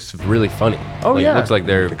also looks really funny. Oh, Like, yeah. It looks like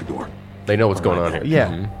Pick a door. they know what's going on here.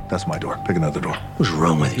 Yeah. That's my door. Pick another door. What's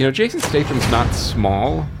wrong with you? Jason Statham's not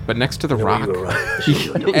small, but next to The Rock, you go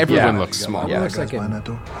right. everyone Yeah. looks small. Yeah. looks like Behind it. that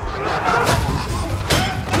door.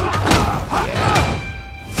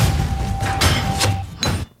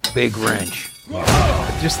 Big wrench.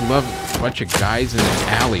 I just love a bunch of guys in an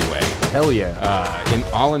alleyway. Hell yeah.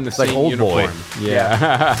 All in the like same Old Boy. uniform.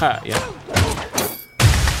 Yeah. Yeah.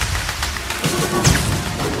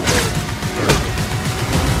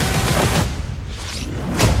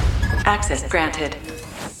 Access granted.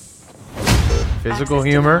 Physical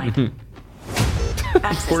Access humor. denied.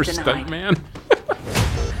 Access Poor denied. stuntman.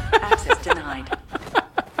 Access denied.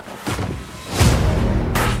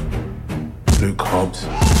 Luke Hobbs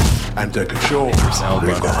and Decker Shaw.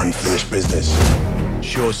 We've got unfinished business.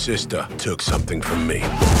 Shaw's sister took something from me.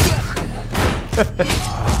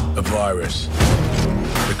 A virus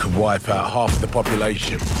that could wipe out half the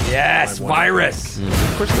population. Yes, virus.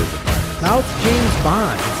 Of course there's a virus. Now it's James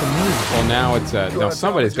Bond. It's amazing. Well, now it's now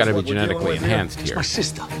somebody's got to be genetically enhanced here.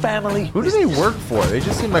 sister, family. Who do they work for? They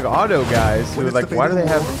just seem like auto guys who are like, why do they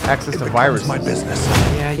have access to viruses? My business.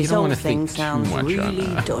 Yeah, you This don't whole want to thing think too sounds much really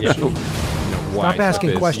on dodgy. why Stop asking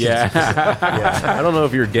stuff is- questions. Yeah. I don't know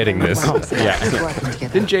if you're getting this. Yeah. Working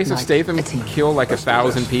together Didn't Jason like Statham a team. kill like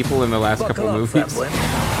 1,000 people in the last couple of movies?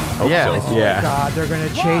 Yeah. Yeah. God, they're going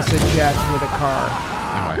to chase a jet with a car.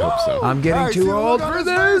 Oh, I hope so. I'm getting too old for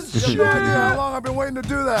this. How long I've been waiting to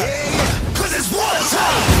do that?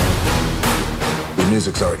 The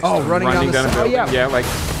music's already Oh, running down the Running down a side. Oh, building. yeah. Yeah, like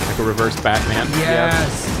a reverse Batman.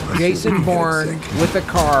 Yes. Jason Bourne with a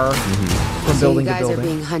car from So building you to guys are building.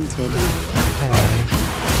 being hunted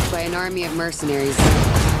by an army of mercenaries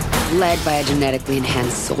led by a genetically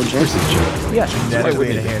enhanced soldier. Yeah.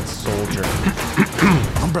 Genetically enhanced soldier.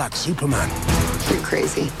 I'm Black Superman. You're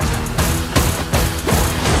crazy.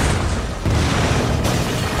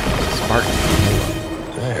 Spartan.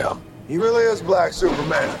 Damn. He really is Black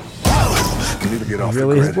Superman. You need to get off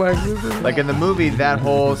Really the is grid. Black Superman? Like in the movie, that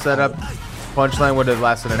whole setup punchline would have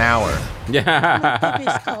lasted an hour.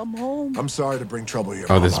 Yeah. I'm sorry to bring trouble here.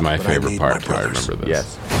 Oh, this is Mama, my but favorite need part. my I brothers. remember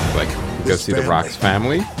this. Yes. Like, go This see The Rock's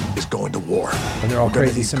family. is going to war. And they're all We're gonna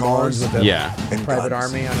crazy need Samoans cars with a Yeah. and private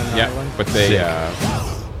guns. army on an Yeah. island. But they,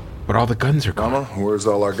 but all the guns are gone. Mama, where's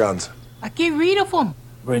all our guns? I get rid of them.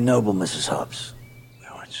 Very noble, Mrs. Hobbs.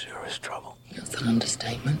 You're in serious trouble. That's an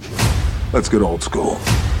understatement. Let's get old school.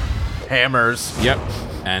 Hammers. Yep.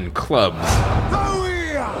 And clubs.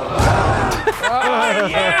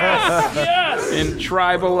 in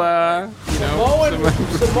tribal, Samoan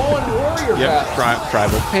warrior yep, battle.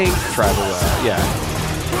 tribal pink, tribal,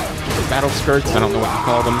 battle skirts. I don't know what you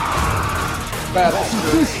call them. Battle.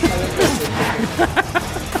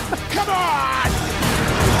 Come on!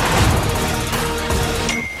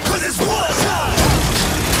 'Cause it's war time!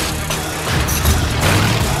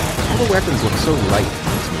 All the weapons look so light.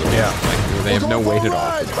 Yeah. Like, they have no weight at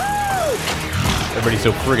all. Everybody's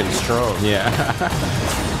so friggin' strong. Yeah.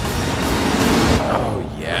 Oh,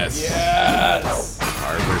 yes. Yes.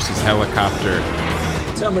 Car versus helicopter.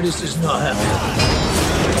 Tell me this is not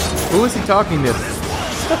happening. Who is he talking to?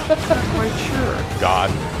 Quite sure. God.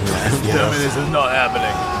 Tell me this is not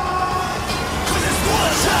happening.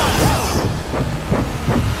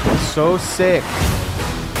 So sick.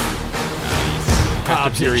 Fast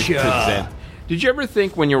and Furious present. Did you ever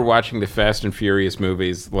think when you were watching the Fast and Furious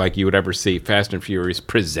movies, like you would ever see Fast and Furious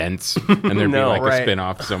Presents, and there'd be No, like right. a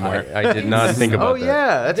spin-off somewhere? I did not think about that. Oh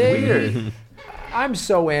yeah, that's weird. I'm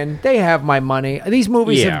so in. They have my money. These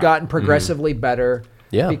movies Yeah. have gotten progressively better.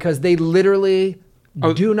 Yeah. Because they literally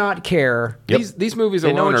do not care. These movies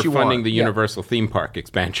They know alone what are you funding want. the Universal theme park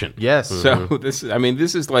expansion. Yes. So this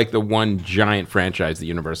is like the one giant franchise that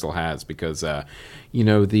Universal has because, the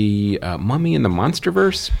Mummy and the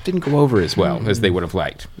Monsterverse didn't go over as well as they would have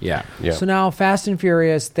liked. Yeah. Yeah. So now Fast and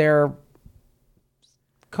Furious, they're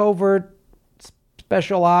covert,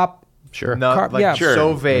 special op. Sure. Not like yeah. Sure.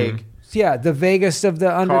 so vague. Yeah, the vaguest of the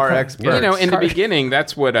Car undercover. experts. In the beginning,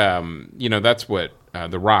 that's what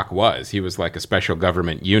The Rock was. He was like a special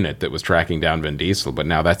government unit that was tracking down Vin Diesel, but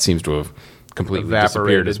now that seems to have completely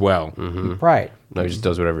disappeared Evaporated. as well. Right. No, he just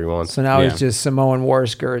does whatever he wants. So now Yeah. he's just Samoan war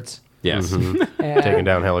skirts. Yes. And- Taking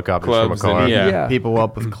down helicopters Clubs from a car. and, yeah. Yeah. People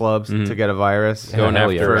up with clubs to get a virus. Going hell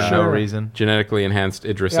after yeah. for no Sure. reason. genetically enhanced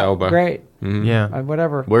Idris Yeah, Elba. great. Yeah.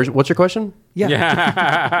 Whatever. What's your question?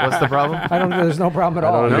 Yeah. What's the problem? I don't. There's no problem at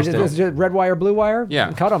all. don't It's understand. just red wire, blue wire.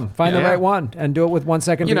 Yeah. Cut them. Find the Yeah. right one and do it with 1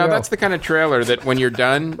 second. You to know, go. that's the kind of trailer that when you're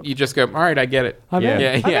done, you just go, all right, I get it. I'm in.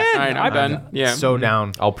 Yeah, I'm yeah. in. All right, I'm done. Yeah. So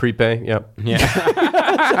down. I'll prepay. Yep.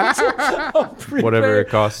 yeah. Whatever it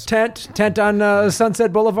costs. Tent on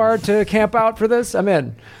Sunset Boulevard to camp out for this. I'm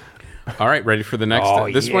in. All right, ready for the next Oh,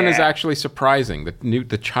 one. This one is yeah. actually surprising.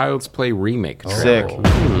 The Child's Play remake. Sick.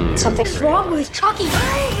 Something's wrong with Chucky. You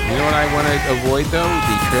know what I want to avoid, though?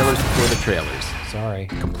 The trailers before the trailers. Sorry.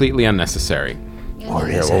 Completely unnecessary. Or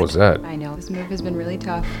yeah, what was that? I know this move has been really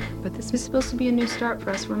tough, but this is supposed to be a new start for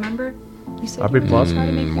us, remember? You said Aubrey you were gonna Plus? try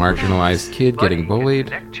to make things Marginalized kid getting bullied.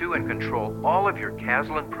 Connect to and control all of your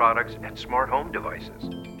Caslin products and smart home devices.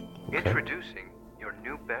 Introducing your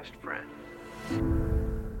new best friend.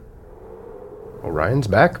 Orion's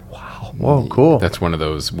back? Wow. Whoa, cool. That's one of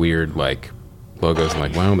those weird, like, logos.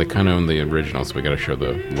 Like, well, they kind of own the original, so we got to show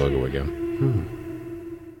the logo again.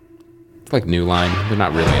 It's like New Line. They're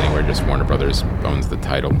not really anywhere. Just Warner Brothers owns the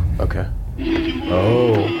title. Okay.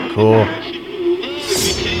 Oh, cool.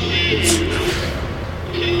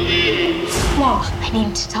 Mom, I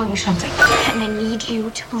need to tell you something, and I need you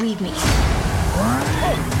to believe me.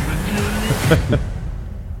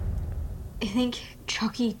 I think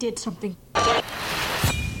Chucky did something.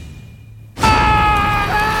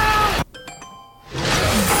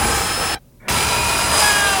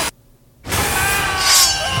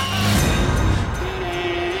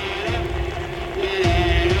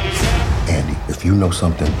 Andy, if you know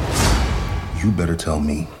something, you better tell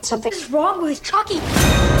me. Something's wrong with Chucky.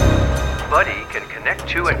 Buddy can connect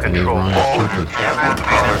to and control all of your Caslin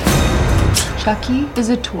products. Chucky is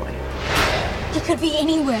a toy. He could be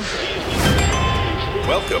anywhere.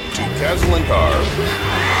 Welcome to Caslin Car.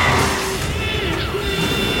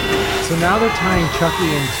 So now they're tying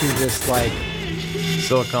Chucky into this, like,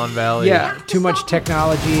 Silicon Valley. too much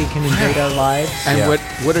technology can invade our lives. And Yeah.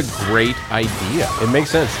 what a great idea. It makes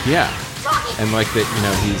sense. Yeah. And like that,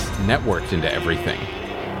 he's networked into everything.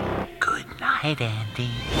 Good night, Andy.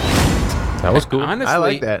 That was cool. Honestly, I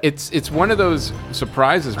like that. It's one of those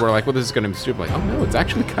surprises where like, well, this is going to be stupid. Like, oh no, it's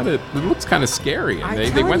actually it looks kind of scary, and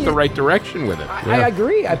they went the right direction with it. I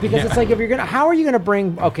agree because it's like if you're gonna, how are you gonna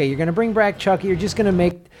bring? Okay, you're gonna bring back Chucky. You're just gonna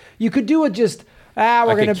make. You could do it just. We're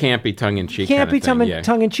Like gonna it can't be tongue in cheek. can't be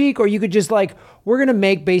tongue in cheek, or you could just we're gonna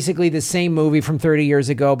make basically the same movie from 30 years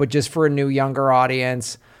ago, but just for a new younger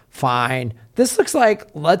audience. fine. This looks like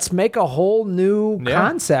let's make a whole new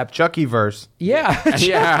concept. Chucky-verse. Yeah.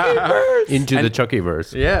 Chucky-verse. Into the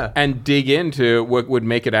Chucky-verse. Yeah. And dig into what would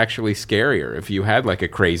make it actually scarier. If you had like a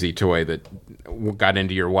crazy toy that got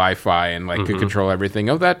into your Wi-Fi and like could control everything,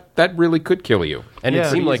 that really could kill you. And it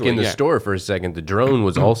seemed like in the store for a second, the drone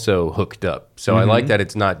was also hooked up. So I like that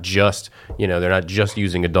it's not just, they're not just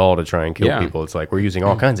using a doll to try and kill people. It's like we're using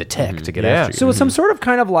all kinds of tech to get after you. So it's some sort of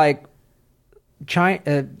kind of like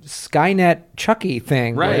Skynet Chucky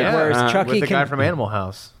thing, right? Whereas Chucky with the guy from Animal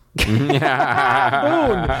House. Boone.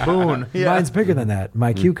 Yeah. Mine's bigger than that.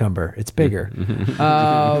 My cucumber, it's bigger.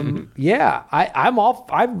 Yeah, I'm all.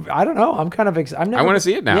 I don't know. I'm kind of. I want to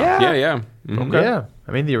see it now. Yeah. Okay. Yeah.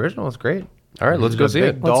 I mean, the original is great. All right, let's go see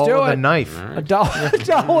it. Doll Let's do with it. a knife. A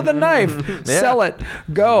doll with a knife. Sell it.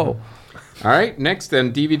 Go. All right. Next,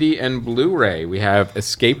 then DVD and Blu-ray. We have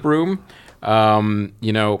Escape Room.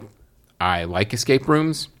 I like escape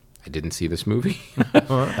rooms. I didn't see this movie.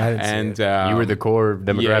 I didn't see it. You were the core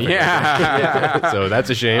demographic. Yeah. So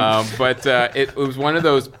that's a shame. But it was one of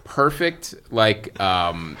those perfect, like,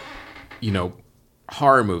 horror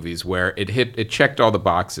movies where it checked all the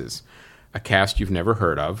boxes. A cast you've never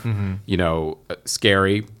heard of,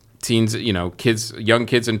 scary teens, young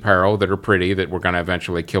kids in peril that are pretty that we're going to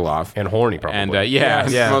eventually kill off. And horny, probably.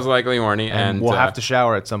 And most likely horny. And we'll have to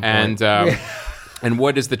shower at some point. And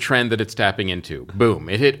what is the trend that it's tapping into? Boom.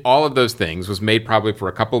 It hit all of those things, was made probably for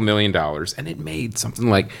a couple $1 million, and it made something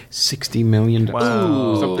like $60 million.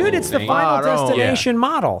 Wow. Dude, it's the Final Destination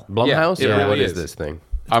model. Blumhouse? Yeah, it really what is. is this thing?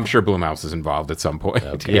 I'm sure Blumhouse is involved at some point.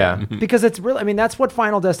 Okay. Yeah. Because it's really, that's what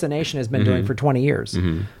Final Destination has been doing for 20 years.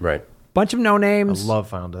 Right. Bunch of no I names. love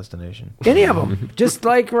Final Destination. Any of them. Just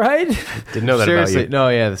like, right? Didn't know that Seriously. about you. No,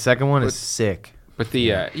 yeah. The second one is sick. But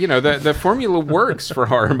the formula works for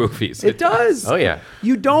horror movies. It does. Oh, yeah.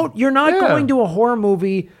 You're not going to a horror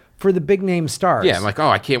movie for the big name stars. Yeah, I'm like,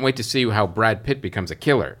 I can't wait to see how Brad Pitt becomes a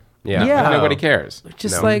killer. Yeah. Yeah. Nobody cares.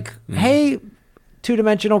 Just like, hey,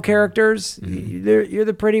 two-dimensional characters, you're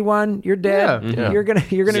the pretty one, you're dead. Yeah. You're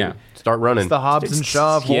gonna Start running. It's the Hobbs and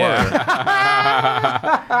Shaw of horror.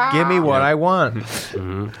 Give me what I want.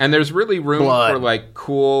 And there's really room for like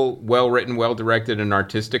cool, well-written, well-directed, and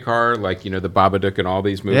artistic horror, like, the Babadook and all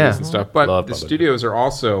these movies and stuff. But Love the Babadook. studios are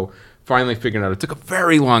also finally figuring out, it took a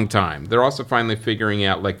very long time. They're also finally figuring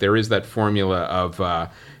out, like, there is that formula of,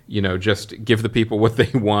 just give the people what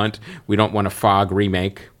they want. We don't want a Fog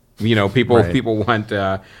remake. People want,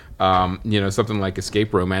 something like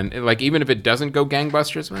Escape Room, and like even if it doesn't go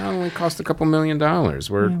gangbusters, well, it only cost a couple $1 million.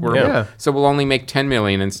 So we'll only make $10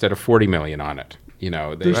 million instead of $40 million on it.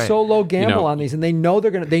 They're so low gamble on these, and they know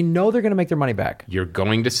they're gonna make their money back. You're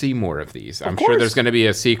going to see more of these. I'm sure there's going to be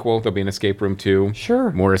a sequel. There'll be an Escape Room 2.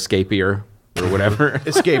 Sure, more escapier or whatever.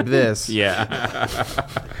 Escape this. Yeah.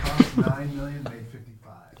 9 million made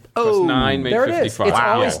 55. Oh, 9 made there 55. it is. It's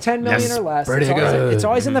always 10 million or less. It's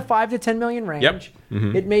always in the 5 to 10 million range. Yep.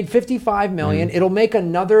 It made 55 million. It'll make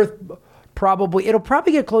another. It'll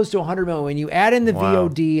probably get close to 100 million when you add in the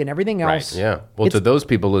VOD and everything else. Right. Yeah. Well, to those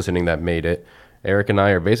people listening that made it, Eric and I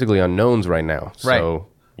are basically unknowns right now. So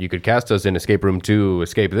you could cast us in Escape Room 2,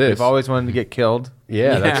 Escape This. We've always wanted to get killed.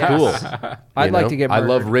 Yeah, that's cool. I'd like to get murdered. I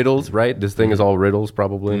love riddles, right? This thing is all riddles,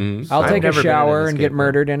 probably. I'll take a never been in shower an and escape get room.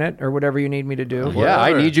 murdered in it, or whatever you need me to do. Yeah,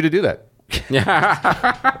 I need you to do that.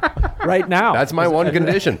 Right now. That's my one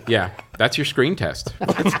condition. Yeah, that's your screen test.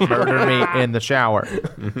 Murder me in the shower.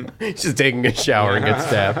 He's just taking a shower and gets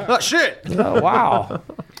stabbed. Oh, shit. Oh, wow.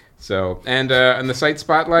 So, and the site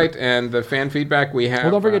spotlight and the fan feedback we have.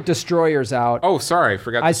 Well, don't forget Destroyers out. Oh, sorry,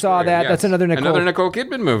 forgot. I saw that. That's another Nicole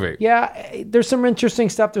Kidman movie. Yeah, there's some interesting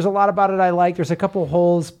stuff. There's a lot about it I like. There's a couple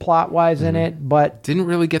holes plot-wise in it, but didn't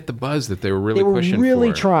really get the buzz that they were really they were pushing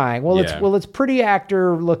really for. trying. Well, it's pretty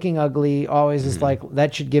actor looking ugly. Always is like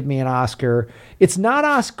that should give me an Oscar. It's not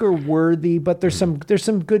Oscar worthy, but there's some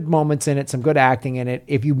good moments in it, some good acting in it.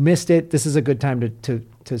 If you missed it, this is a good time to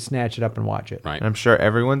snatch it up and watch it. Right. And I'm sure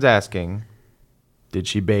everyone's asking, did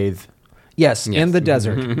she bathe? Yes, in the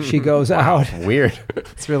desert. She goes out. Weird.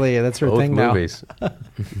 That's her Both thing movies.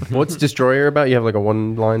 What's Destroyer about? You have like a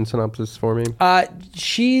one-line synopsis for me?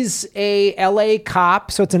 She's a LA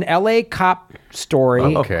cop, so it's an LA cop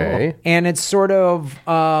story. Okay. And it's sort of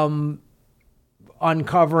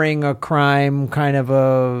uncovering a crime, kind of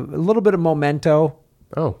a little bit of Memento.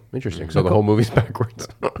 Oh, interesting. So the whole movie's backwards.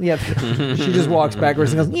 Yeah, she just walks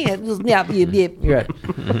backwards and goes, yeah. You're right.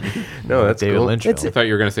 No, that's David cool. Lynch. I thought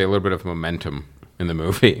you were going to say a little bit of momentum in the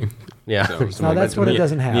movie. Yeah. So, No, that's what it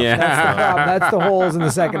doesn't have. Yeah. That's the problem. That's the holes in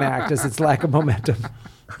the second act, is its lack of momentum.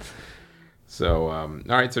 So, all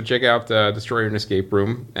right. So check out Destroyer and Escape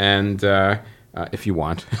Room, and if you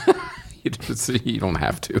want. You don't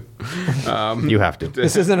have to. You have to.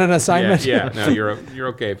 This isn't an assignment. Yeah, no, you're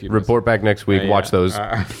okay if you report back next week. Watch those.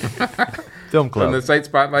 Film club. From the site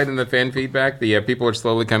spotlight and the fan feedback, the people are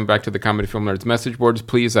slowly coming back to the Comedy Film Nerds message boards.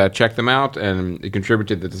 Please check them out and contribute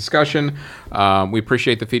to the discussion. We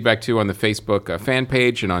appreciate the feedback too on the Facebook fan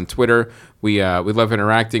page and on Twitter. We love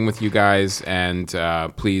interacting with you guys, and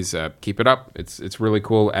please keep it up. It's really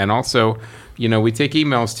cool. And also, we take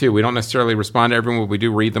emails too. We don't necessarily respond to everyone, but we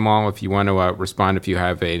do read them all. If you want to respond, if you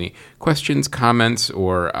have any questions, comments,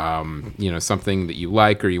 or something that you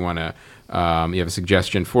like, or you want to. You have a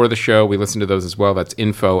suggestion for the show, we listen to those as well. That's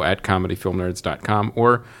info@comedyfilmnerds.com,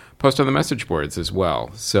 or post on the message boards as well.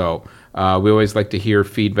 So we always like to hear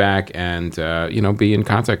feedback and be in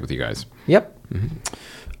contact with you guys. Yep.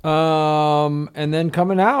 And then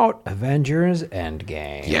coming out, Avengers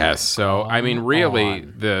Endgame. Yes. So really,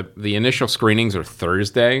 the initial screenings are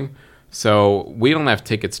Thursday. So we don't have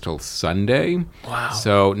tickets till Sunday. Wow.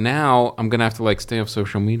 So now I'm gonna have to stay off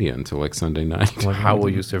social media until Sunday night. Well, how will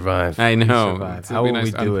you survive? I know. How will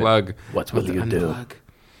we do unplug. it? What will you do?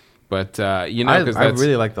 But I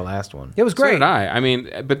really like the last one. It was great. So did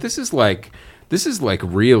I. But this is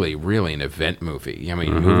really, really an event movie.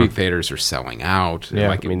 Movie theaters are selling out.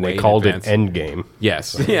 Yeah, they called it Endgame. Yes.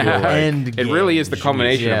 So Endgame. It really is the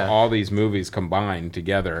culmination of all these movies combined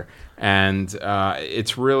together. And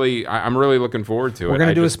it's really, I'm really looking forward to it. We're going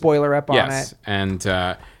to do a spoiler up on it. And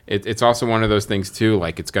it's also one of those things, too,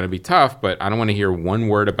 it's going to be tough, but I don't want to hear one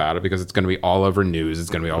word about it because it's going to be all over news. It's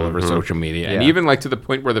going to be all over social media. And even, to the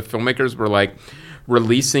point where the filmmakers were,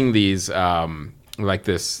 releasing these...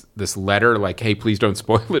 this letter, hey, please don't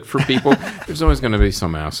spoil it for people. There's always going to be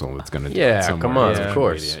some asshole that's going to do it somewhere. Come on, of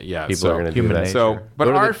course. Yeah, people are going to do that. So, but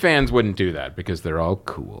our fans wouldn't do that because they're all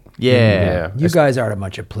cool. Yeah. You guys are a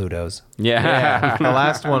bunch of Plutos. Yeah. The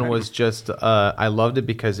last one was just, I loved it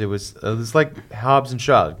because it was like Hobbs and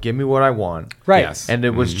Shaw. Give me what I want. Right. Yes. And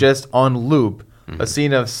it was just on loop. A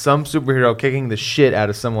scene of some superhero kicking the shit out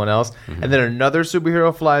of someone else, and then another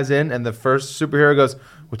superhero flies in, and the first superhero goes,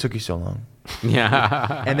 "What took you so long?"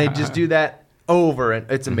 Yeah. And they just do that over,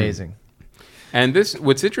 and it's amazing. And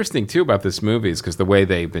what's interesting too about this movie is because the way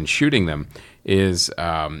they've been shooting them is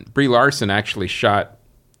Brie Larson actually shot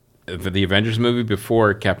the Avengers movie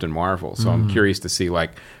before Captain Marvel, so I'm curious to see are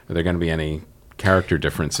there going to be any character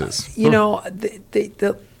differences?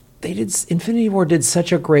 They did. Infinity War did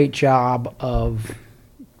such a great job of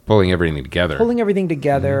pulling everything together.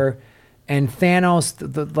 And Thanos,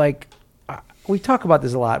 we talk about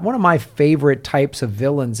this a lot. One of my favorite types of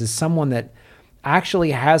villains is someone that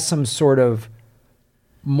actually has some sort of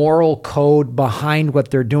moral code behind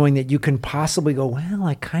what they're doing that you can possibly go, well,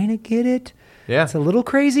 I kind of get it. Yeah. It's a little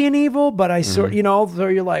crazy and evil, but I so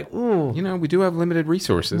you're like, ooh. We do have limited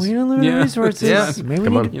resources. We have limited resources. Yeah. Maybe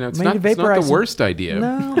we need to, it's not the worst idea.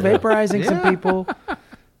 No, vaporizing some people.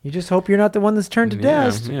 You just hope you're not the one that's turned to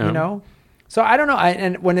dust, So I don't know.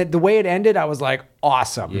 And when the way it ended, I was like,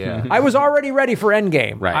 awesome. Yeah. I was already ready for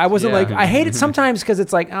Endgame. Right. I wasn't I hate it sometimes because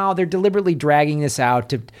it's they're deliberately dragging this out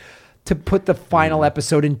to put the final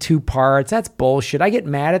episode in 2 parts. That's bullshit. I get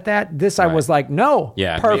mad at that. I was like, no.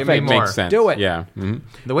 Yeah. Perfect. It makes sense. Do it. Yeah. Mm-hmm.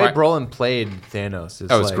 The way Brolin played Thanos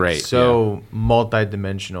is great. So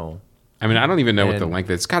multi-dimensional. I don't even know what the length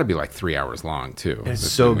is. It's got to be 3 hours long, too. It's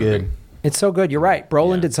so good. It's so good. You're right.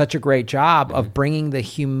 Brolin did such a great job of bringing the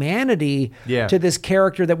humanity to this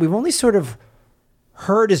character that we've only sort of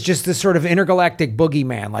heard as just this sort of intergalactic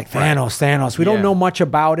boogeyman, like Thanos. We don't know much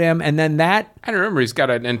about him. And then that... I remember he's got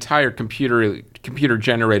an entire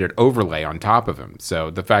computer-generated overlay on top of him. So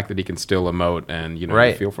the fact that he can still emote and, you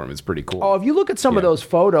feel for him is pretty cool. Oh, if you look at some of those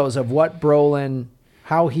photos of what Brolin,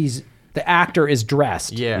 how the actor is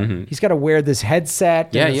dressed. Yeah. Mm-hmm. He's got to wear this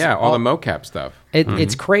headset. All the mocap stuff.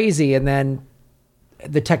 It's crazy. And then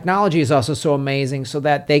the technology is also so amazing so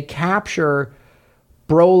that they capture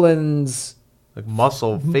Brolin's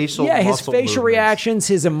facial his facial movements. reactions,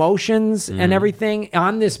 his emotions and everything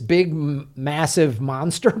on this big massive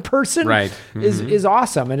monster person is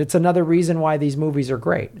awesome. And it's another reason why these movies are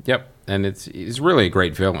great. Yep. And he's really a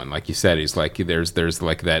great villain. Like you said, he's there's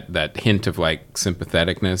that hint of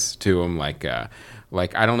sympatheticness to him.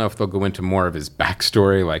 I don't know if they'll go into more of his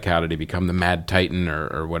backstory, like how did he become the Mad Titan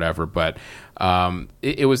or whatever. But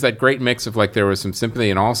it was that great mix of there was some sympathy,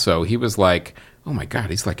 and also he was oh my God,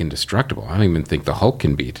 he's indestructible. I don't even think the Hulk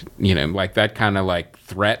can beat, that kind of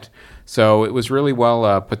threat. So it was really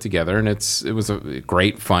well put together, and it was a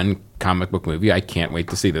great, fun comic book movie. I can't wait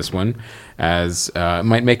to see this one, as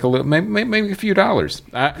might make maybe a few dollars.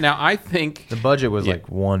 Now, I think the budget was like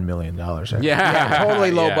 $1 million.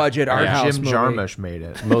 Totally low budget art house Jim movie. Jarmusch made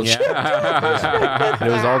it. And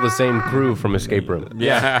it was all the same crew from Escape Room.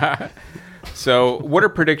 Yeah. So, what are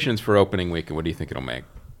predictions for opening weekend? What do you think it'll make?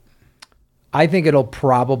 I think it'll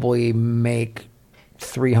probably make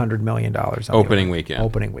 $300 million Opening weekend.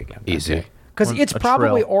 Opening weekend. Easy. Because it's A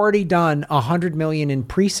probably trill. already done $100 million in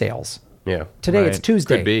pre-sales. Yeah. Today it's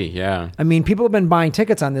Tuesday. Could be, yeah. I mean, people have been buying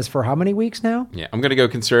tickets on this for how many weeks now? Yeah, I'm going to go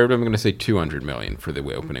conservative. I'm going to say $200 million for the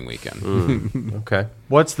opening weekend. Okay.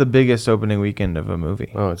 What's the biggest opening weekend of a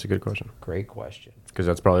movie? Oh, that's a good question. Great question. Because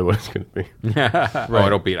that's probably what it's going to be. Oh,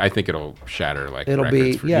 it'll be. I think it'll shatter like It'll records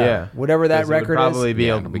be, for yeah, whatever that 'Cause it would record probably is. be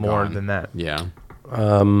it'll be more gone. than that. Yeah.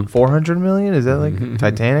 400 million? Is that like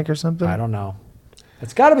Titanic or something? I don't know.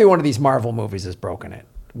 It's got to be one of these Marvel movies that's broken it.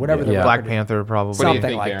 Whatever the Yeah. Black record is. Panther probably. What do you Something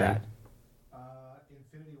think, like Aaron? that.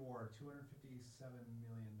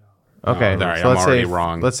 Okay, Oh, sorry, so I'm let's already say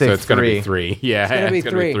wrong. Let's say so it's going to be 3. 3. Yeah, gonna be it's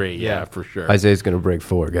gonna be three. 3. Yeah, for sure. Isaiah's going to break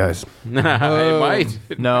 4, guys. It might.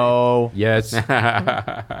 No. Yes.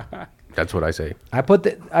 That's what I say. I put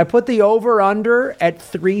the over under at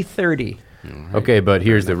 330. Okay, but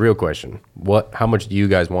here's the real question. How much do you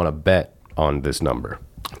guys want to bet on this number?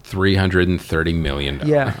 $330 million.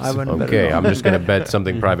 Yeah, I wouldn't bet Okay, it all. I'm just going to bet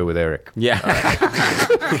something private with Eric. Yeah.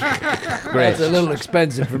 That's a little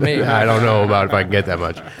expensive for me. I don't know about if I can get that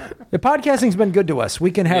much. The podcasting's been good to us.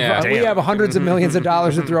 We can have Yeah. we have hundreds of millions of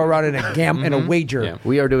dollars to throw around in a wager. Yeah.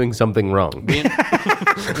 We are doing something wrong. You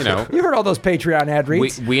know, You heard all those Patreon ad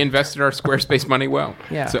reads. we invested our Squarespace money well.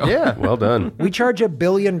 Yeah. So, Yeah. Well done. We charge $1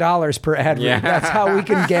 billion per ad read. Yeah. That's how we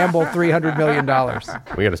can gamble $300 million.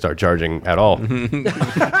 We got to start charging at all.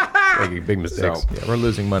 Making big mistakes. So- Yeah, we're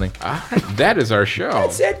losing money. that is our show.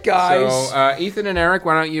 That's it, guys. So, Ethan and Eric,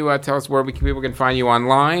 why don't you tell us where people can find you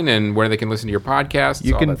online and where they can listen to your podcasts?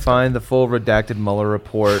 You all can that stuff. find the full redacted Mueller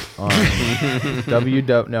report on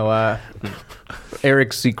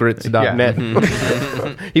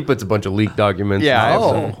EricSecrets.net. He puts a bunch of leaked documents. Yeah.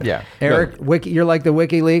 Oh. Yeah. Eric, you're like the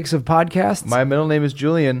WikiLeaks of podcasts? My middle name is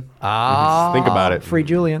Julian. Think about it. Free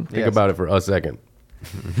Julian. Think about it for a second.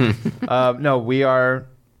 No, we are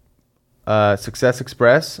Success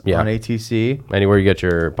Express Yeah. on ATC. Anywhere you get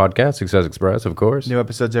your podcast, Success Express, of course. New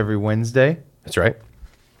episodes every Wednesday. That's right.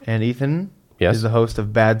 And Ethan Yes. is the host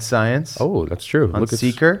of Bad Science. Oh, that's true. On Look at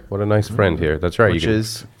Seeker. what a nice friend here. That's right. Which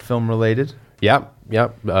is film related. Yep.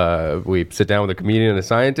 We sit down with a comedian and a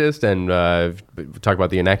scientist and talk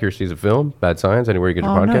about the inaccuracies of film. Bad Science. Anywhere you get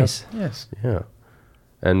your podcast. Nice. Yes. Yeah.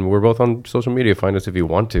 And we're both on social media. Find us if you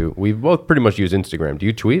want to. We both pretty much use Instagram. Do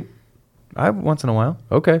you tweet? Once in a while.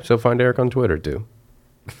 Okay, so find Eric on Twitter too.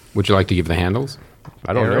 Would you like to give the handles?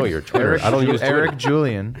 I don't know your Twitter. I don't use Twitter. Eric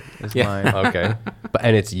Julian is mine. Okay.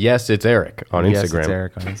 And it's Eric on Instagram. Yes, it's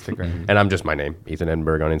Eric on Instagram. And I'm just my name, Ethan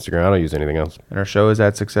Edenburg on Instagram. I don't use anything else. And our show is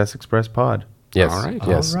at Success Express Pod. Yes. All right.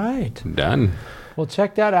 Yes. All right. Done. Well,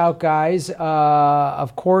 check that out, guys.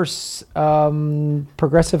 Of course,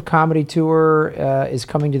 Progressive Comedy Tour is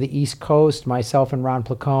coming to the East Coast. Myself and Ron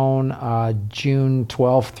Placone, June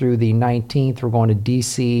 12th through the 19th. We're going to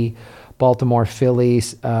D.C., Baltimore, Philly,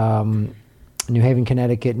 New Haven,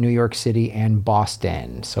 Connecticut, New York City, and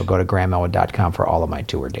Boston. So go to grahamelwood.com for all of my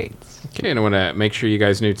tour dates. Okay, and I want to make sure you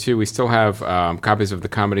guys knew, too, we still have copies of the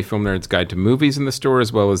Comedy Film Nerds Guide to Movies in the store,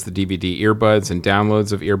 as well as the DVD earbuds and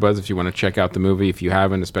downloads of earbuds if you want to check out the movie, if you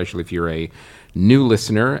haven't, especially if you're a new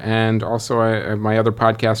listener. And also my other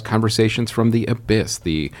podcast, Conversations from the Abyss,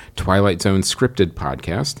 the Twilight Zone scripted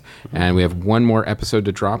podcast. And we have one more episode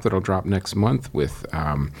to drop that'll drop next month with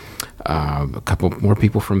a couple more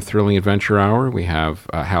people from Thrilling Adventure Hour. We have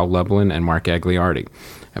Hal Lublin and Mark Agliardi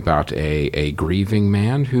about a grieving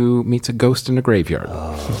man who meets a ghost in a graveyard.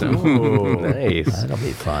 Oh, nice. That'll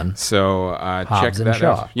be fun. So check and that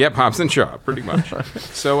Shaw. out. Yep, Hobbs and Shaw, pretty much.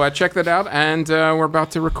 So check that out, and we're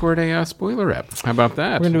about to record a spoiler rep. How about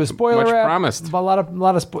that? We're gonna do a spoiler Much rap. promised. A lot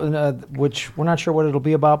of which we're not sure what it'll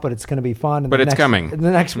be about, but it's going to be fun. And But the it's next- coming.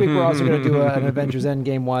 The next week we're also going to do an Avengers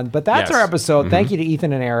Endgame one. But that's Yes. our episode. Thank you to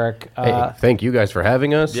Ethan and Eric. Hey, thank you guys for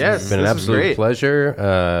having us. Yes, It's been an this is absolute great. pleasure.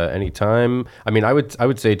 Anytime. I mean, I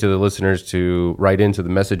would say to the listeners to write into the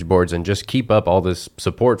message boards and just keep up all this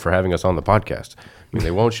support for having us on the podcast. I mean,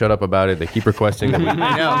 they won't shut up about it. They keep requesting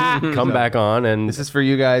that we come back on, and This is for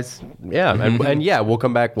you guys. yeah, and yeah, we'll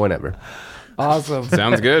come back whenever. Awesome.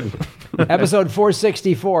 Sounds good. Episode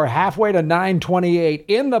 464, halfway to 928.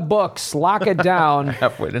 In the books. Lock it down.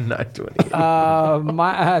 Halfway to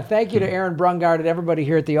 920. Thank you to Aaron Brungard and everybody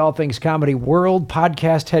here at the All Things Comedy World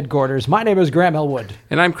Podcast Headquarters. My name is Graham Elwood.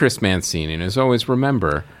 And I'm Chris Mancini, and as always,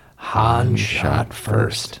 remember, Han shot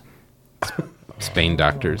first. Spain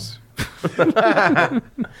doctors.